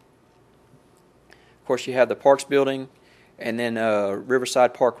 Of course, you have the Parks building, and then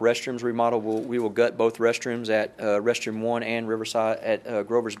Riverside Park restrooms remodel. We will gut both restrooms at Restroom 1 and Riverside at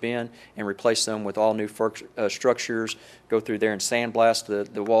Grover's Bend and replace them with all new structures. Go through there and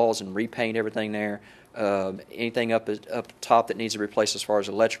sandblast the walls and repaint everything there. Anything up top that needs to replace as far as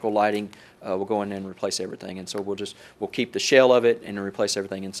electrical lighting, we'll go in and replace everything. And so we'll keep the shell of it and replace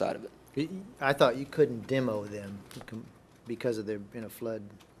everything inside of it. I thought you couldn't demo them because of they're in a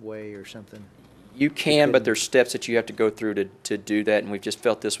floodway or something. You can, but there's steps that you have to go through to do that, and we've just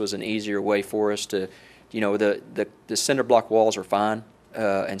felt this was an easier way for us to, you know, the cinder block walls are fine,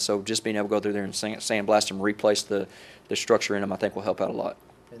 and so just being able to go through there and sandblast them, replace the structure in them, I think will help out a lot.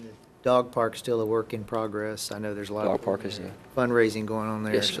 And the dog park's still a work in progress. I know there's a lot Dog of park is, fundraising going on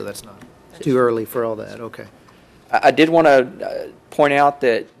there, Yes, sir. so that's not too early for all that. Okay. I did want to point out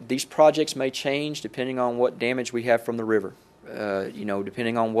that these projects may change depending on what damage we have from the river. You know,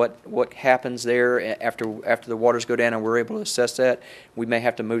 depending on what happens there after the waters go down and we're able to assess that, we may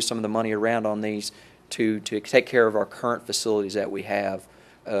have to move some of the money around on these to take care of our current facilities that we have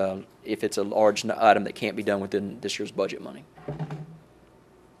if it's a large item that can't be done within this year's budget money.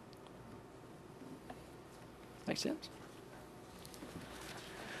 Make sense?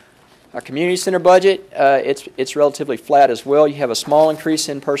 Our community center budget, it's relatively flat as well. You have a small increase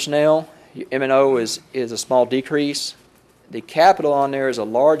in personnel. Your M&O is a small decrease. The capital on there is a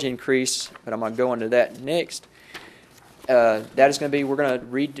large increase, but I'm going to go into that next. That is going to be,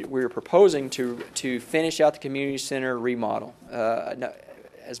 we're proposing to finish out the community center remodel.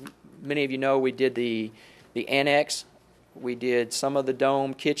 As many of you know, we did the annex, we did some of the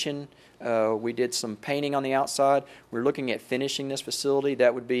dome kitchen, we did some painting on the outside. We're looking at finishing this facility.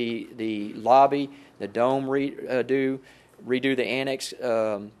 That would be the lobby, the dome redo the annex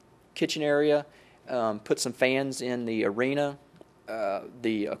kitchen area. Put some fans in the arena,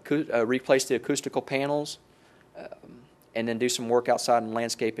 replace the acoustical panels, and then do some work outside and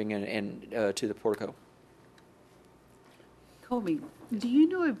landscaping and to the portico. Colby, do you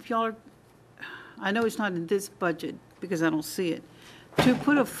know if y'all are, I know it's not in this budget because I don't see it, to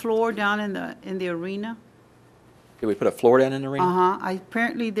put a floor down in the arena? Did we put a floor down in the arena?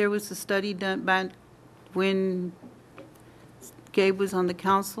 Apparently, there was a study done by when Gabe was on the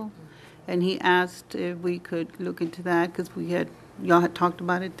council, and he asked if we could look into that, because y'all had talked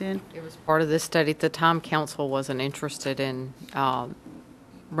about it then. It was part of this study. At the time, council wasn't interested in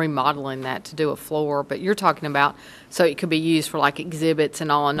remodeling that to do a floor, but you're talking about, so it could be used for like exhibits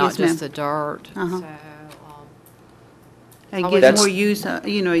and all, and not Yes, ma'am. just the dirt. Uh-huh. So, And Probably get that's- more use,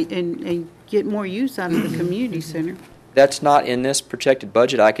 and get more use out of the community center. That's not in this projected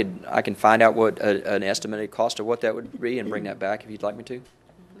budget. I can find out what an estimated cost of what that would be and bring that back if you'd like me to.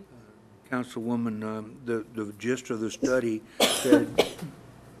 Councilwoman, the gist of the study said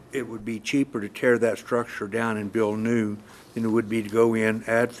it would be cheaper to tear that structure down and build new than it would be to go in,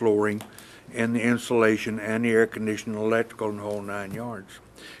 add flooring, and the insulation, and the air conditioning, electrical, and the whole 9 yards.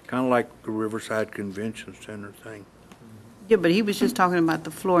 Kind of like the Riverside Convention Center thing. Yeah, but he was just talking about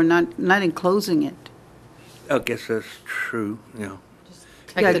the floor, not enclosing it. I guess that's true,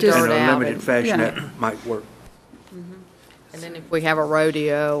 take Yeah, the just- dirt In a out. limited fashion, Yeah. that might work. And then if we have a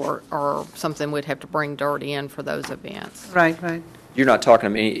rodeo or something, we'd have to bring dirt in for those events. Right. You're not talking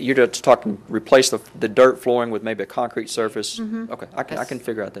to me, you're just talking, replace the dirt flooring with maybe a concrete surface? Okay, I can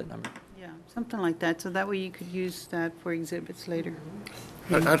figure out that number. Yeah, something like that, so that way you could use that for exhibits later.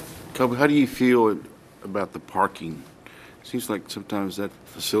 Kobe, how do you feel about the parking? Seems like sometimes that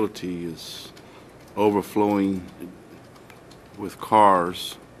facility is overflowing with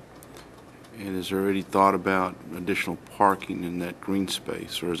cars. And is there any thought about additional parking in that green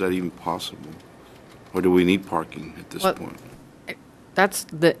space, or is that even possible? Or do we need parking at this Well, point? That's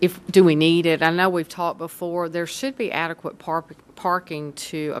do we need it? I know we've talked before, there should be adequate parking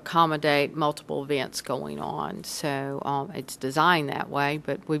to accommodate multiple events going on. So it's designed that way,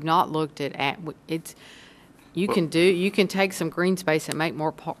 but we've not looked at it's, you can take some green space and make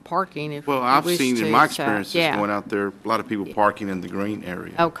more parking if you Well, I've wish seen to, in my so, experiences yeah. going out there, a lot of people parking in the green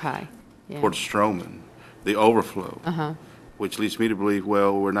area. Okay. Yeah. Towards Stroman, the overflow. Uh-huh. Which leads me to believe,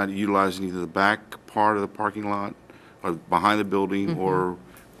 well, we're not utilizing either the back part of the parking lot or behind the building, Mm-hmm. or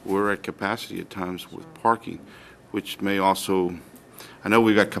we're at capacity at times with parking, which may also, I know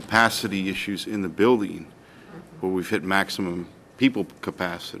we've got capacity issues in the building where we've hit maximum people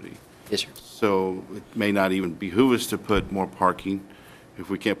capacity. Yes, sir. So it may not even behoove us to put more parking if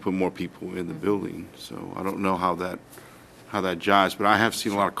we can't put more people in the building. So I don't know how that jives, but I have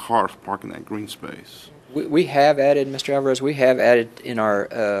seen a lot of cars parking that green space. We have added, Mr. Alvarez, we have added in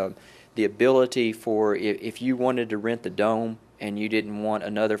our, the ability for, if you wanted to rent the dome and you didn't want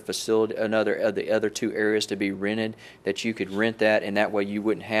another facility, the other two areas to be rented, that you could rent that, and that way you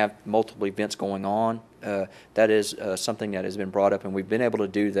wouldn't have multiple events going on. That is something that has been brought up, and we've been able to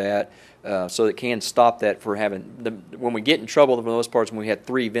do that, so it can stop that for having, when we get in trouble for the most part, when we had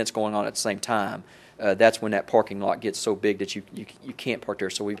 3 events going on at the same time. That's when that parking lot gets so big that you can't park there.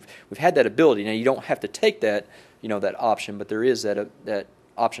 So we've had that ability. Now you don't have to take that that option, but there is that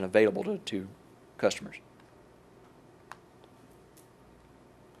option available to customers.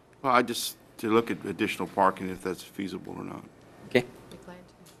 Well, I just, to look at additional parking if that's feasible or not. Okay.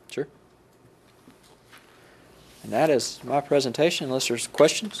 Sure. And that is my presentation. Unless there's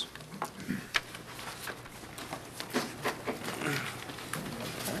questions.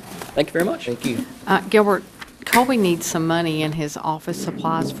 Thank you very much. Thank you. Gilbert, Colby needs some money in his office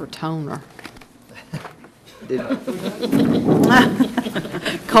supplies for toner.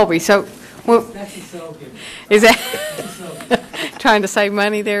 Colby, so, is that trying to save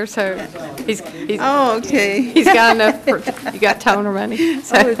money there? So he's Oh, okay. he's got enough you got toner money.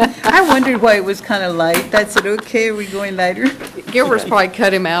 So I wondered why it was kind of light. I said, okay, are we going lighter? Gilbert's probably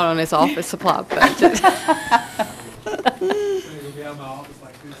cut him out on his office supply budget.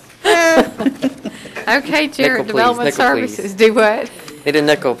 Okay, Jared, Nickel, please. Development Nickel, Services, do what? Need a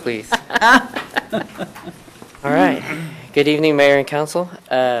nickel, please. All right. Good evening, Mayor and Council.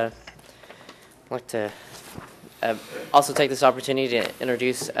 I'd like to also take this opportunity to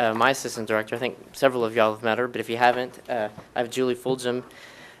introduce my Assistant Director. I think several of y'all have met her, but if you haven't, I have Julie Fulgham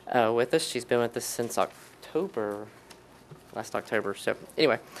with us. She's been with us since last October. So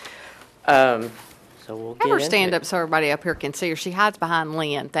anyway, so we'll get Have her into stand it. up so everybody up here can see her. She hides behind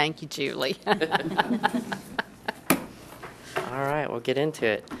Lynn. Thank you, Julie. All right, we'll get into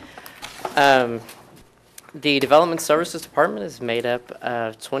it. The Development Services Department is made up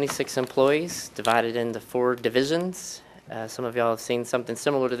of 26 employees divided into 4 divisions. Some of y'all have seen something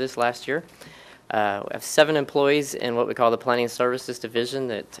similar to this last year. We have 7 employees in what we call the Planning Services Division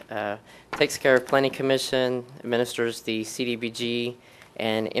that takes care of Planning Commission, administers the CDBG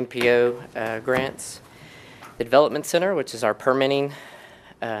and MPO grants. The Development Center, which is our permitting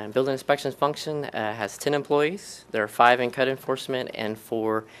Building inspections function has 10 employees. There are 5 in code enforcement and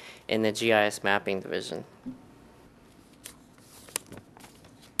 4 in the GIS mapping division.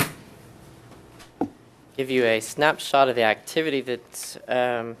 Give you a snapshot of the activity that's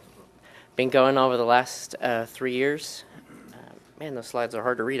been going on over the last 3 years. Man, those slides are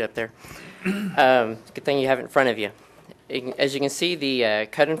hard to read up there. Good thing you have it in front of you. As you can see, the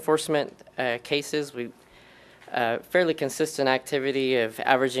code enforcement cases, we fairly consistent activity of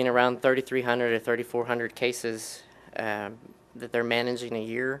averaging around 3,300 to 3,400 cases that they're managing a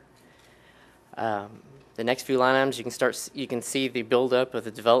year. The next few line items, you can see the buildup of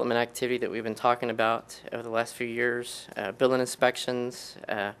the development activity that we've been talking about over the last few years. Building inspections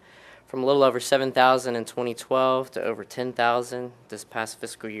from a little over 7,000 in 2012 to over 10,000 this past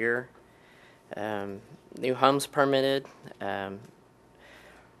fiscal year. New homes permitted,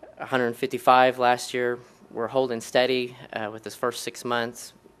 155 last year. We're holding steady with this first 6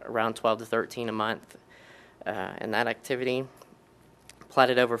 months, around 12 to 13 a month in that activity.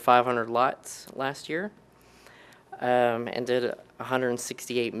 Platted over 500 lots last year and did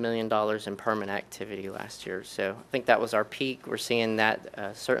 $168 million in permit activity last year. So I think that was our peak. We're seeing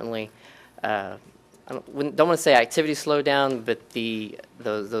that certainly, I don't want to say activity slowed down, but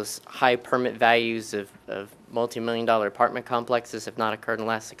those high permit values of multi-million-dollar apartment complexes have not occurred in the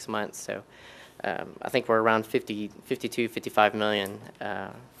last 6 months. So I think we're around 52, 55 million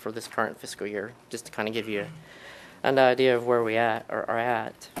for this current fiscal year, just to kind of give you an idea of where we are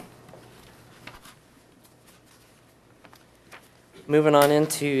at. Moving on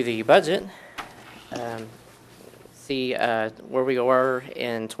into the budget, see where we were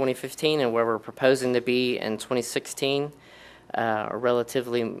in 2015 and where we're proposing to be in 2016.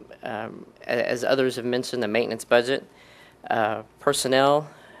 Relatively, as others have mentioned, the maintenance budget. Personnel,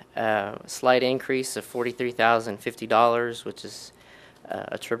 slight increase of $43,050, which is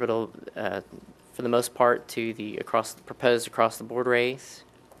attributable for the most part to the proposed across-the-board raise.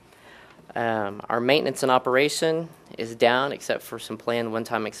 Our maintenance and operation is down, except for some planned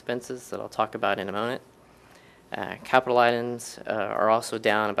one-time expenses that I'll talk about in a moment. Capital items are also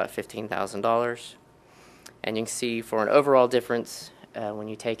down about $15,000. And you can see for an overall difference, when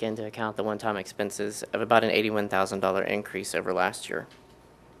you take into account the one-time expenses, of about an $81,000 increase over last year.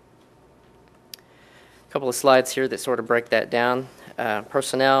 A couple of slides here that sort of break that down.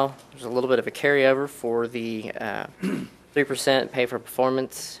 Personnel, there's a little bit of a carryover for the 3% pay for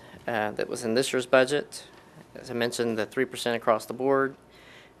performance that was in this year's budget. As I mentioned, the 3% across the board,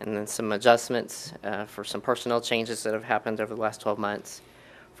 and then some adjustments for some personnel changes that have happened over the last 12 months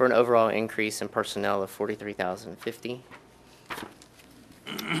for an overall increase in personnel of $43,050.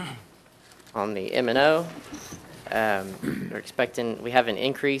 On the M&O, we have an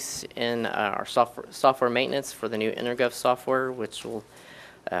increase in our software maintenance for the new Intergov software, which will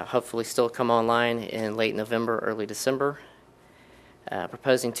hopefully still come online in late November, early December.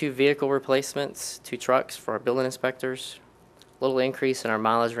 Proposing 2 vehicle replacements, 2 trucks for our building inspectors, a little increase in our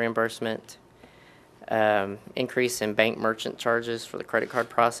mileage reimbursement, increase in bank merchant charges for the credit card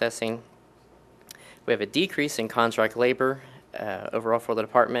processing. We have a decrease in contract labor overall for the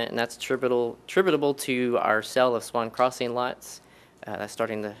department, and that's attributable to our sale of Swan Crossing lots. That's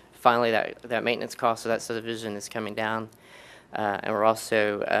starting to, finally, that maintenance cost of that subdivision is coming down. And we're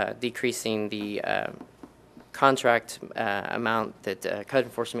also decreasing the contract amount that code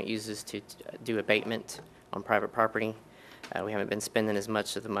enforcement uses to do abatement on private property. We haven't been spending as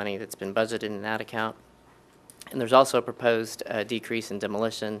much of the money that's been budgeted in that account. And there's also a proposed decrease in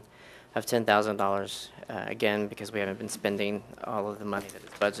demolition of $10,000, again, because we haven't been spending all of the money that is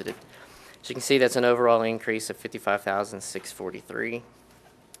budgeted. As you can see, that's an overall increase of $55,643.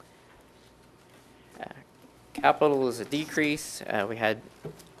 Capital is a decrease. We had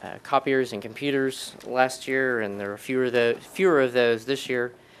copiers and computers last year, and there are fewer of those this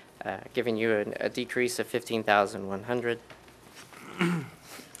year, giving you a decrease of $15,100. And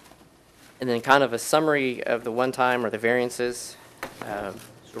then kind of a summary of the one-time or the variances. So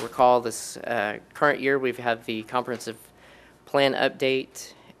recall this current year we've had the comprehensive plan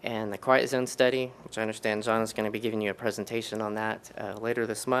update and the quiet zone study, which I understand John is going to be giving you a presentation on that later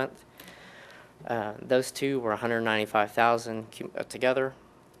this month. Those two were $195,000 together.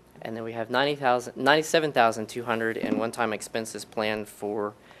 And then we have $97,200 in one-time expenses planned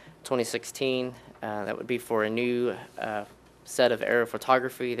for 2016. That would be for a new set of aerial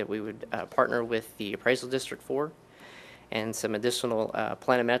photography that we would partner with the appraisal district for, and some additional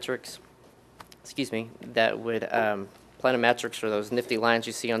planimetrics, that would planimetrics for those nifty lines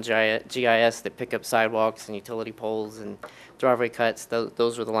you see on GIS that pick up sidewalks and utility poles and driveway cuts.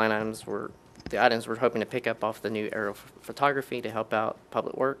 Those are the line items we're the items we're hoping to pick up off the new aerial photography to help out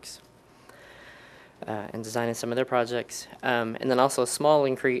Public Works and designing some of their projects. And then also a small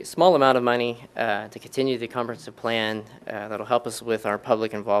amount of money to continue the comprehensive plan that'll help us with our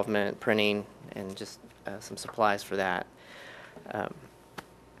public involvement, printing, and just some supplies for that.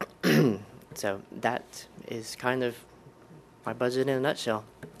 So that is kind of my budget in a nutshell.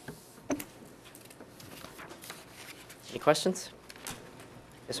 Any questions?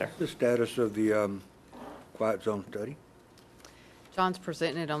 Yes, sir. The status of the quiet zone study? John's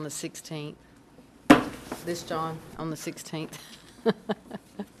presenting it on the 16th. This John, on the 16th. It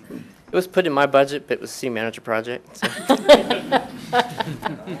was put in my budget, but it was a city manager project. So.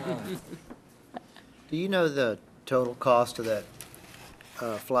 Do you know the total cost of that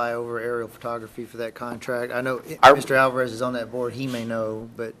flyover aerial photography for that contract? I know Mr. Alvarez is on that board. He may know,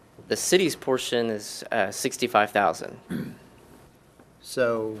 but The city's portion is $65,000.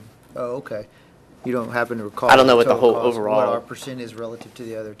 so, oh, okay. You don't happen to recall? I don't know what the total whole cost, overall- What our percent is relative to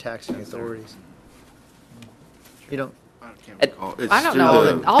the other taxing authorities? You don't? I don't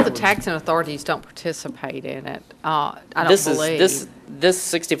know, all the taxing authorities don't participate in it. I don't believe. This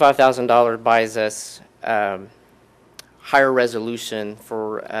 $65,000 buys us higher resolution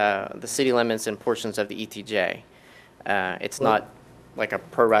for the city limits and portions of the ETJ. It's not like a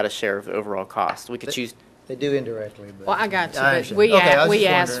pro rata share of the overall cost. We could choose. They do indirectly, but. Well, I got you, I but understand. we, Okay, I was we just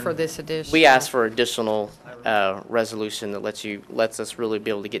asked wondering. for this addition. We asked for additional resolution that lets us really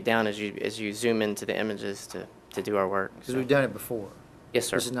be able to get down as you zoom into the images to do our work. Because we've done it before. Yes,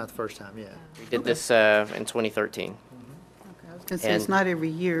 sir. This is not the first time, yeah. We did this in 2013. It's And- not every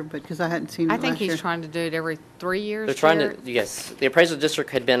year, but because I hadn't seen it I last think year. he's trying to do it every 3 years. They're trying Jared. to, yes, the appraisal district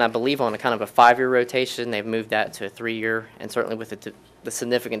had been, I believe, on a kind of a 5-year rotation. They've moved that to a 3-year, and certainly with the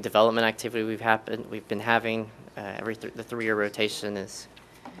significant development activity we've been having, the 3-year rotation is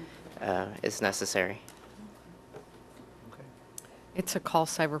necessary. It's a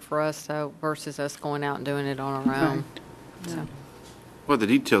cost saver for us, though, versus us going out and doing it on our own. So, Well, the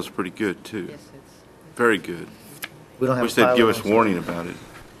detail's pretty good, too. yes, it's. Very good. We don't have. Wish a they'd pilot give on us site. warning about it.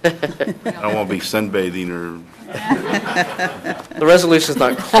 I don't want to be sunbathing or, The resolution's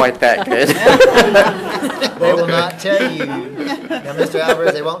not quite that good. They will not tell you. Now, Mr.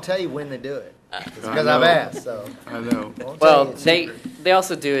 Alvarez, they won't tell you when they do it. It's because I've know. asked, so. I know. won't tell Well, you. It's they secret.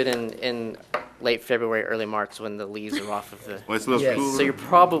 also do it in late February, early March when the leaves are off of the. Well, it's a little Yes. cooler. So you're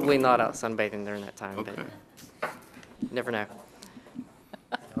probably not out sunbathing during that time, but Okay. you never know.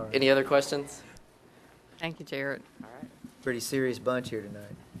 Any other questions? Thank you, Jared. Pretty serious bunch here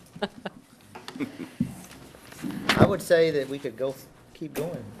tonight. I would say that we could keep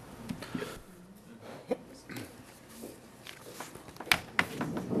going.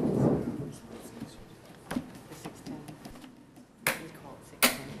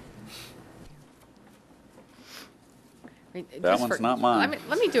 That one's not mine.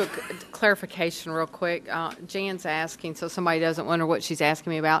 Let me do a clarification real quick. Jan's asking, so somebody doesn't wonder what she's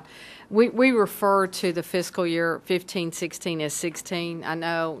asking me about. We refer to the fiscal year 15-16 as 16. I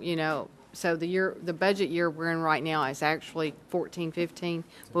know, so the budget year we're in right now is actually 14-15,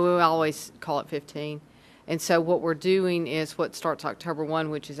 but we always call it 15. And so what we're doing is what starts October 1,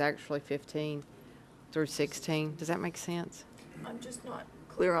 which is actually 15 through 16. Does that make sense? I'm just not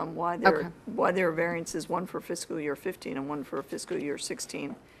clear on why Okay. there are variances, one for fiscal year 15 and one for fiscal year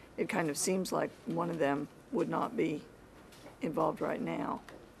 16. It kind of seems like one of them would not be involved right now.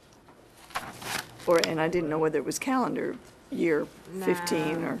 And I didn't know whether it was calendar year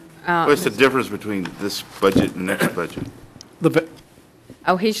 15 or. What's the difference between this budget and next budget?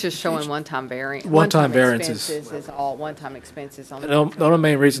 Oh, he's just showing one-time variance. One-time variances. Expenses is all one-time expenses on the. The only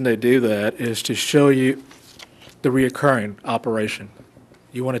main reason they do that is to show you the reoccurring operation.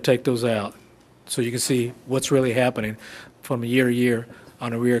 You want to take those out so you can see what's really happening from year to year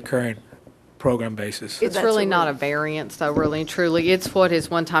on a reoccurring program basis. It's that's really a not a really- variance, though, really and truly. It's what his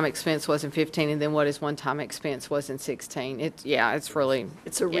one-time expense was in 15 and then what his one-time expense was in 16. It's really.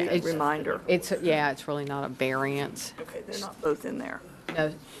 It's a reminder. It's really not a variance. Okay, they're not both in there. No,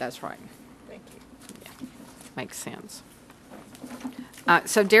 that's right. Thank you. Makes sense.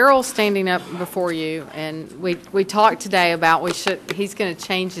 So Daryl's standing up before you, and we talked today about he's going to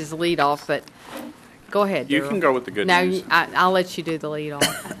change his lead off, but go ahead, Darryl. You can go with the good No, news. I'll let you do the lead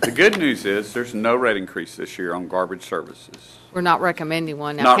off. The good news is there's no rate increase this year on garbage services. We're not recommending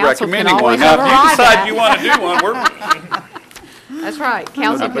one. Now, Not council can recommending always one. Now, if you override decide that. you want to do one, That's right.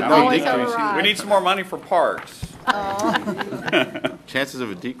 Council But can no always decrease. override. we need some more money for parks. Chances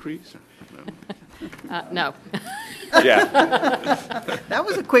of a decrease? No. No. Yeah. That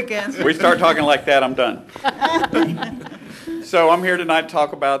was a quick answer. We start talking like that, I'm done. So I'm here tonight to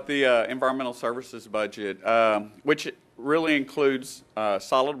talk about the environmental services budget, which really includes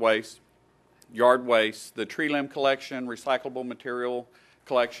solid waste, yard waste, the tree limb collection, recyclable material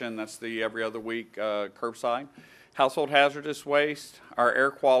collection, that's the every other week curbside, household hazardous waste, our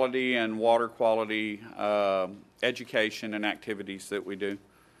air quality and water quality education and activities that we do.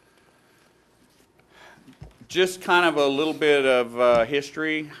 Just kind of a little bit of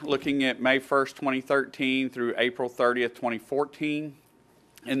history, looking at May 1st, 2013 through April 30th, 2014.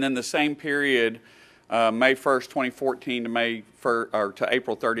 And then the same period, May 1st, 2014 to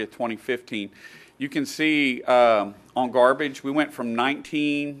April 30th, 2015. You can see on garbage, we went from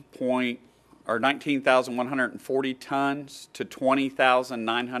 19,140 tons to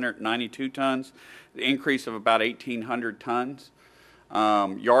 20,992 tons, the increase of about 1,800 tons.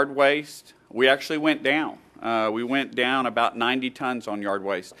 Yard waste, we actually went down. We went down about 90 tons on yard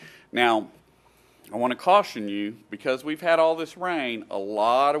waste. Now, I want to caution you, because we've had all this rain, a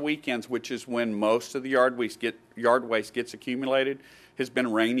lot of weekends, which is when most of the yard waste gets accumulated, has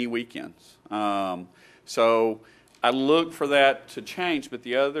been rainy weekends. So I look for that to change, but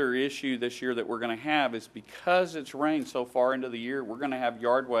the other issue this year that we're going to have is because it's rained so far into the year, we're going to have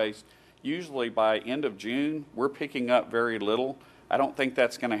yard waste usually by end of June. We're picking up very little. I don't think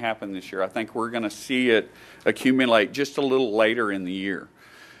that's going to happen this year. I think we're going to see it accumulate just a little later in the year.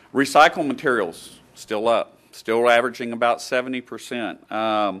 Recycled materials, still up, still averaging about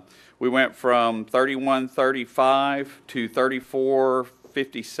 70%. We went from 3135 to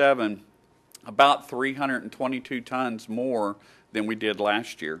 3457, about 322 tons more than we did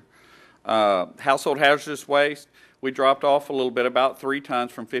last year. Household hazardous waste, we dropped off a little bit, about 3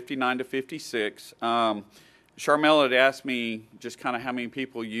 tons from 59 to 56. Charmel had asked me just kind of how many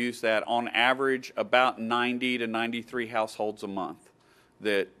people use that. On average, about 90 to 93 households a month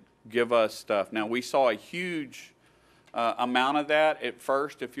that give us stuff. Now, we saw a huge amount of that at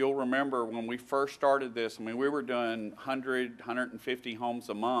first. If you'll remember, when we first started this, I mean, we were doing 100, 150 homes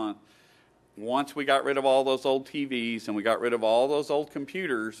a month. Once we got rid of all those old TVs and we got rid of all those old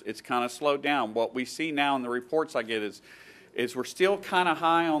computers, it's kind of slowed down. What we see now in the reports I get is we're still kind of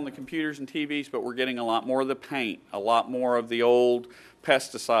high on the computers and TVs, but we're getting a lot more of the paint, a lot more of the old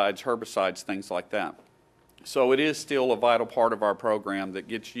pesticides, herbicides, things like that. So it is still a vital part of our program that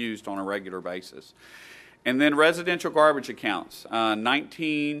gets used on a regular basis. And then residential garbage accounts,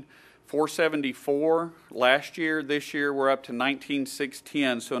 19,474 last year. This year we're up to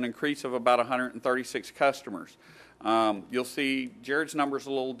 19,610, so an increase of about 136 customers. You'll see Jared's number is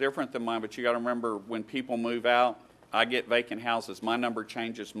a little different than mine, but you got to remember when people move out, I get vacant houses. My number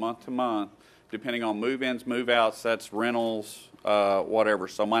changes month to month, depending on move-ins, move-outs, that's rentals, whatever.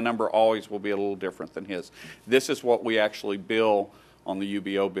 So my number always will be a little different than his. This is what we actually bill on the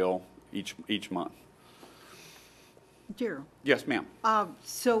UBO bill each month. Gerald, Yes, ma'am.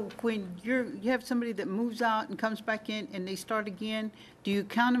 so when you have somebody that moves out and comes back in and they start again, do you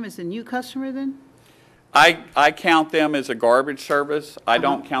count them as a new customer then? I count them as a garbage service. I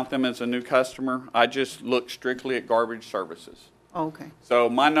don't count them as a new customer. I just look strictly at garbage services. Oh, okay. So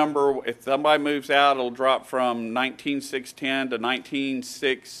my number, if somebody moves out, it'll drop from 19,610 to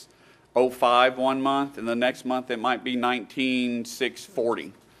 19,605 one month, and the next month it might be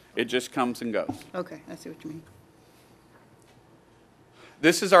 19,640. It just comes and goes. Okay, I see what you mean.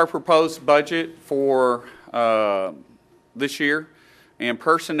 This is our proposed budget for this year. And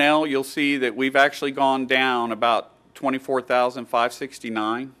personnel, you'll see that we've actually gone down about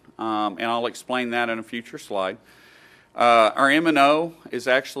 24,569, and I'll explain that in a future slide. Our M&O is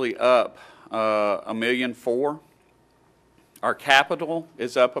actually up $1.4 million. Our capital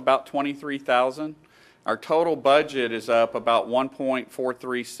is up about 23,000. Our total budget is up about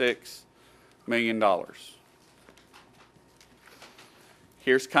 $1.436 million.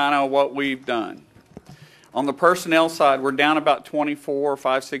 Here's kind of what we've done. On the personnel side, we're down about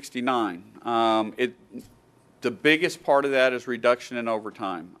 24,569. The biggest part of that is reduction in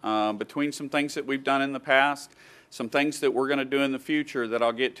overtime. Between some things that we've done in the past, some things that we're going to do in the future that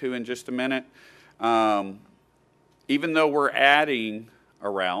I'll get to in just a minute, even though we're adding a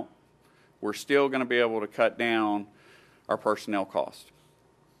route, we're still going to be able to cut down our personnel cost.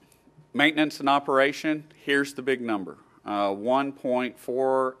 Maintenance and operation, here's the big number.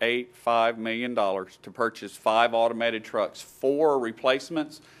 $1.485 million to purchase 5 automated trucks, 4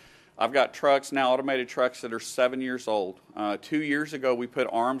 replacements. I've got trucks now, automated trucks that are 7 years old. 2 years ago, we put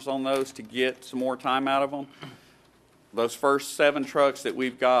arms on those to get some more time out of them. Those first 7 trucks that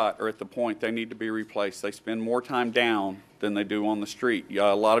we've got are at the point they need to be replaced. They spend more time down than they do on the street.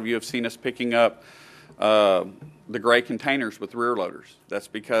 A lot of you have seen us picking up the gray containers with rear loaders. That's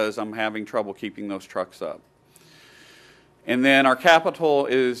because I'm having trouble keeping those trucks up. And then our capital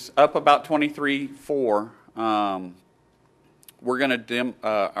is up about 23.4. We're going to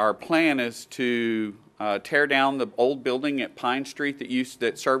our plan is to tear down the old building at Pine Street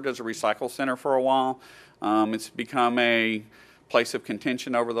that served as a recycle center for a while. It's become a place of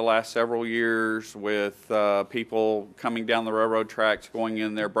contention over the last several years with people coming down the railroad tracks, going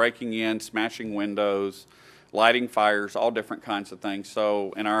in there, breaking in, smashing windows, lighting fires, all different kinds of things.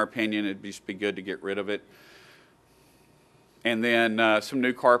 So in our opinion, it'd just be good to get rid of it. And then some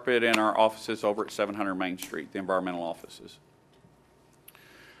new carpet in our offices over at 700 Main Street, the environmental offices.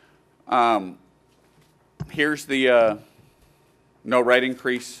 Here's the no rate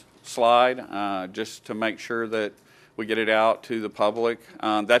increase slide, just to make sure that we get it out to the public.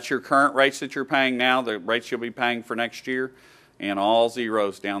 That's your current rates that you're paying now, the rates you'll be paying for next year, and all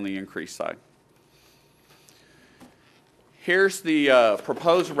zeros down the increase side. Here's the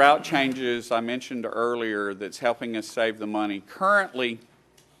proposed route changes I mentioned earlier that's helping us save the money. Currently,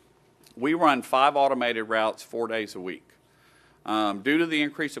 we run 5 automated routes 4 days a week. Due to the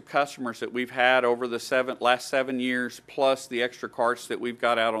increase of customers that we've had over the last 7 years, plus the extra carts that we've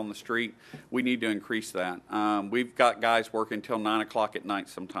got out on the street, we need to increase that. We've got guys working till 9 o'clock at night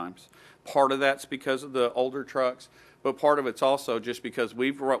sometimes. Part of that's because of the older trucks, but part of it's also just because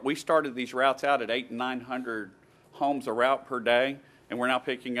we started these routes out at 800 and 900 homes a route per day, and we're now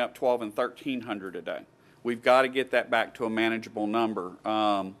picking up 1,200 and 1,300 a day. We've got to get that back to a manageable number.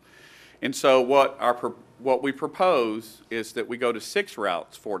 And so what we propose is that we go to 6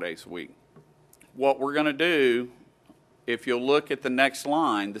 routes 4 days a week. What we're going to do, if you'll look at the next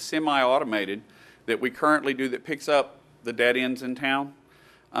line, the semi-automated that we currently do that picks up the dead ends in town,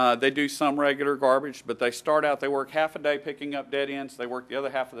 they do some regular garbage, but they work half a day picking up dead ends, they work the other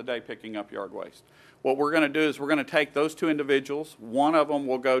half of the day picking up yard waste. What we're going to do is we're going to take those 2 individuals, one of them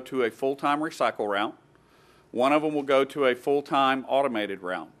will go to a full-time recycle route, one of them will go to a full-time automated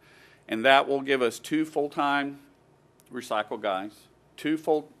route. And that will give us 2 full-time recycle guys,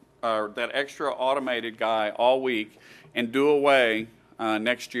 that extra automated guy all week, and do away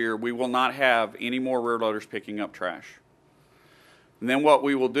next year. We will not have any more rear loaders picking up trash. And then what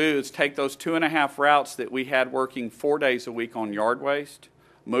we will do is take those 2.5 routes that we had working 4 days a week on yard waste,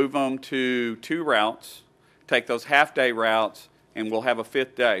 move them to 2 routes, take those half-day routes, and we'll have a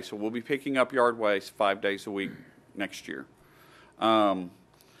 5th day. So we'll be picking up yard waste 5 days a week next year.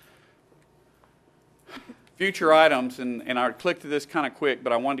 Future items, and I clicked to this kind of quick,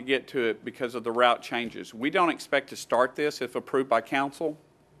 but I wanted to get to it because of the route changes. We don't expect to start this, if approved by council,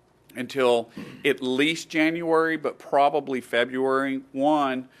 until at least January, but probably February.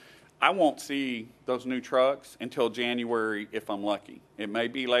 I won't see those new trucks until January if I'm lucky. It may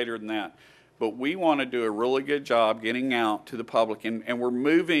be later than that. But we want to do a really good job getting out to the public. And we're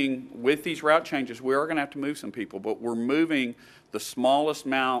moving, with these route changes, we are going to have to move some people, but we're moving the smallest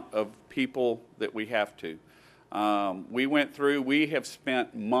amount of people that we have to. We have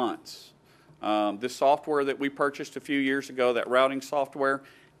spent months. This software that we purchased a few years ago, that routing software,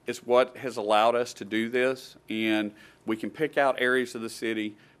 is what has allowed us to do this. And we can pick out areas of the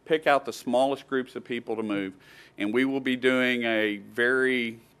city, pick out the smallest groups of people to move. And we will be doing a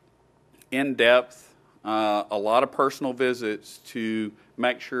very in-depth, a lot of personal visits to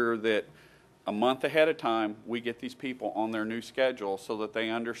make sure that a month ahead of time we get these people on their new schedule so that they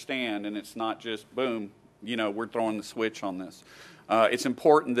understand, and it's not just boom, we're throwing the switch on this. It's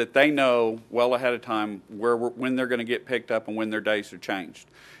important that they know well ahead of time when they're going to get picked up and when their days are changed.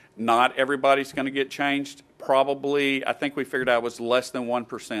 Not everybody's going to get changed. Probably, I think we figured out it was less than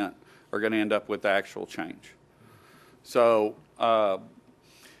 1% are going to end up with the actual change. So,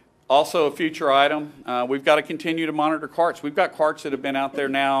 also a future item, we've got to continue to monitor carts. We've got carts that have been out there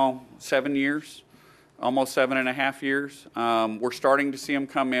now 7 years, almost 7.5 years. We're starting to see them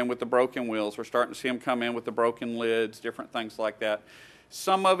come in with the broken wheels. We're starting to see them come in with the broken lids, different things like that.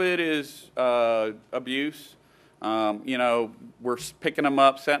 Some of it is abuse. We're picking them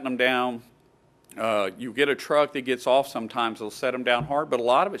up, setting them down. You get a truck that gets off sometimes, they'll set them down hard, but a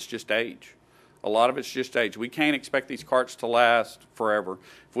lot of it's just age. We can't expect these carts to last forever.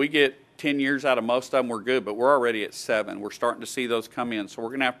 If we get 10 years out of most of them, we're good, but we're already at 7. We're starting to see those come in, so we're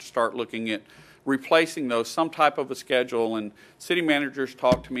going to have to start looking at replacing those, some type of a schedule. And city managers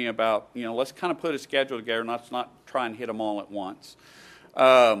talk to me about, let's kind of put a schedule together, and let's not try and hit them all at once.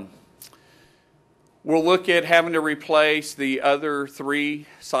 We'll look at having to replace the other 3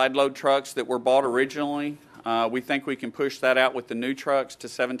 side load trucks that were bought originally. We think we can push that out with the new trucks to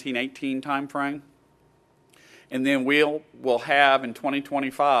 17-18 time frame. And then we'll have in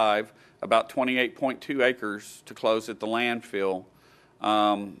 2025 about 28.2 acres to close at the landfill.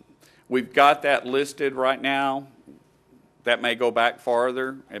 We've got that listed right now. That may go back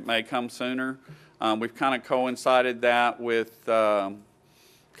farther. It may come sooner. We've kind of coincided that with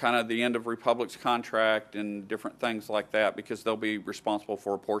kind of the end of Republic's contract and different things like that, because they'll be responsible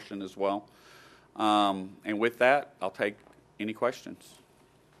for a portion as well. And with that, I'll take any questions.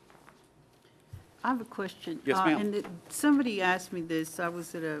 I have a question. Yes, ma'am. Somebody asked me this, I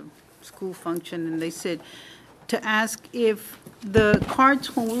was at a school function, and they said to ask if the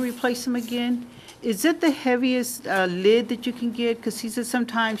carts, when we replace them again, is it the heaviest lid that you can get? Because he said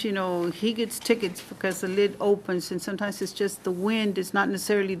sometimes, you know, he gets tickets because the lid opens, and sometimes it's just the wind. It's not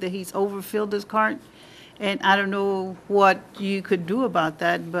necessarily that he's overfilled his cart. And I don't know what you could do about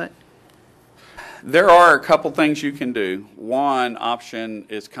that, but There are a couple things you can do. One option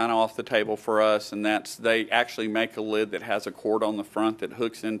is kind of off the table for us, and that's they actually make a lid that has a cord on the front that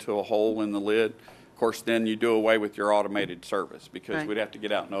hooks into a hole in the lid. Of course, then you do away with your automated service because Right. we'd have to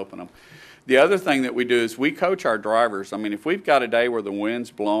get out and open them. The other thing that we do is we coach our drivers. I mean, if we've got a day where the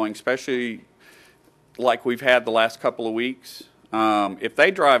wind's blowing, especially like we've had the last couple of weeks, if they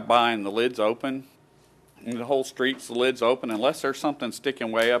drive by and the lid's open, and the whole street's the lid's open, unless there's something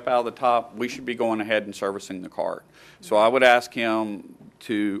sticking way up out of the top, we should be going ahead and servicing the cart. So I would ask him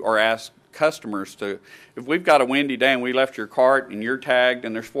to, or ask customers to, if we've got a windy day and we left your cart and you're tagged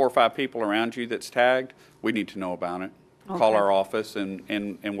and there's 4 or 5 people around you that's tagged, we need to know about it. Call Okay. our office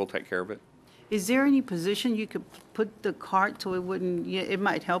and we'll take care of it. is there any position you could put the cart so it wouldn't, yeah, it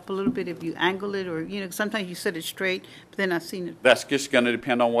might help a little bit if you angle it, or, you know, sometimes you set it straight, but then I've seen it. That's just going to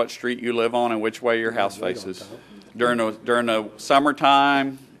depend on what street you live on and which way your house faces. During the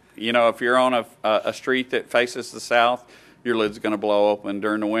summertime, you know, if you're on a street that faces the south, your lid's going to blow open.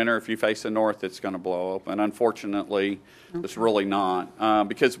 During the winter, if you face the north, it's going to blow open. Unfortunately, it's really not,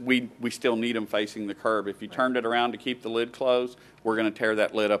 because we still need them facing the curb. If you turned it around to keep the lid closed, we're going to tear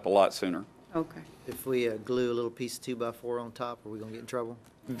that lid up a lot sooner. Okay. If we glue a little piece of 2x4 on top, are we gonna get in trouble?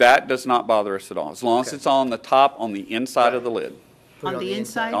 That does not bother us at all, as long as Okay. it's on the top, on the inside of the lid. Put it On the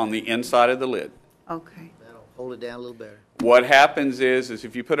inside? On the inside of the lid. Okay. That'll hold it down a little better. What happens is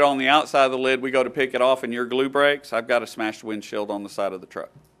if you put it on the outside of the lid, we go to pick it off and your glue breaks, I've got a smashed windshield on the side of the truck.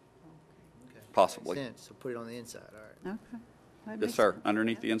 Okay. Possibly. Makes sense. So put it on the inside, all right. Okay. That Yes, makes sir, sense.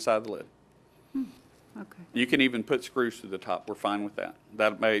 underneath the inside of the lid. Okay. You can even put screws through the top. We're fine with that.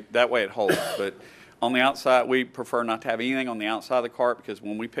 That way it holds. But on the outside, we prefer not to have anything on the outside of the cart because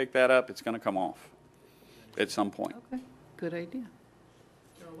when we pick that up, it's going to come off at some point. Okay, good idea.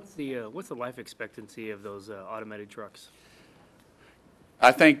 What's the life expectancy of those automated trucks?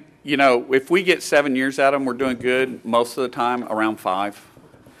 I think, you know, if we get 7 years out of them, we're doing good. Most of the time, around 5.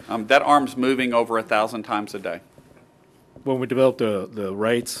 That arm's moving over 1,000 times a day. When we developed the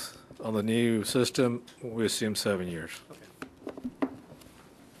rates on the new system, we assumed 7 years.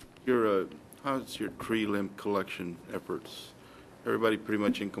 How's your tree limb collection efforts? Everybody pretty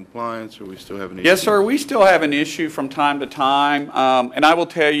much in compliance, or we still have an issue? Yes, sir. We still have an issue from time to time. And I will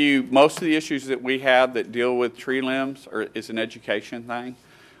tell you, most of the issues that we have that deal with tree limbs is an education thing.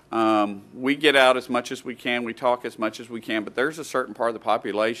 We get out as much as we can. We talk as much as we can. But there's a certain part of the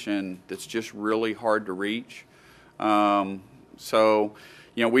population that's just really hard to reach. So,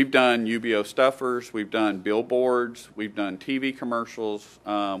 you know, we've done UBO stuffers. We've done billboards. We've done TV commercials.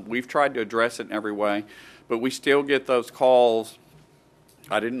 We've tried to address it in every way. But we still get those calls.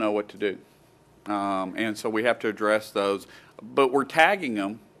 I didn't know what to do. And so we have to address those. But we're tagging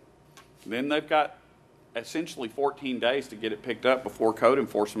them. Then they've got essentially 14 days to get it picked up before code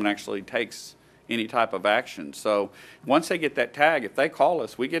enforcement actually takes any type of action. So once they get that tag, if they call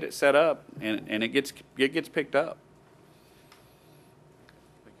us, we get it set up and it gets picked up.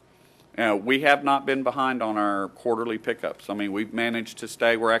 We have not been behind on our quarterly pickups. I mean, we've managed to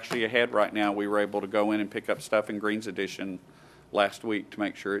stay. We're actually ahead right now. We were able to go in and pick up stuff in Greens Edition last week to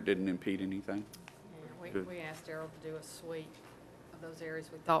make sure it didn't impede anything. Yeah, we asked Daryl to do a sweep of those areas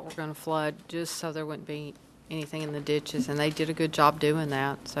we thought were going to flood, just so there wouldn't be anything in the ditches, and they did a good job doing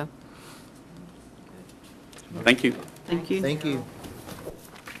that, so. Thank you. Thank you. Thank you.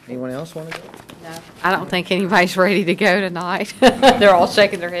 Anyone else want to go? No, I don't think anybody's ready to go tonight. They're all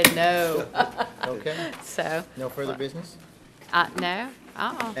shaking their head no. Okay. So, No further business? no,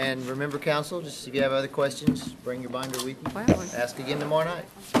 And remember, council, just if you have other questions, bring your binder with you. Well, Ask again tomorrow night.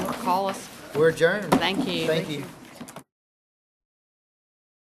 call us. We're adjourned. Thank you. Thank you.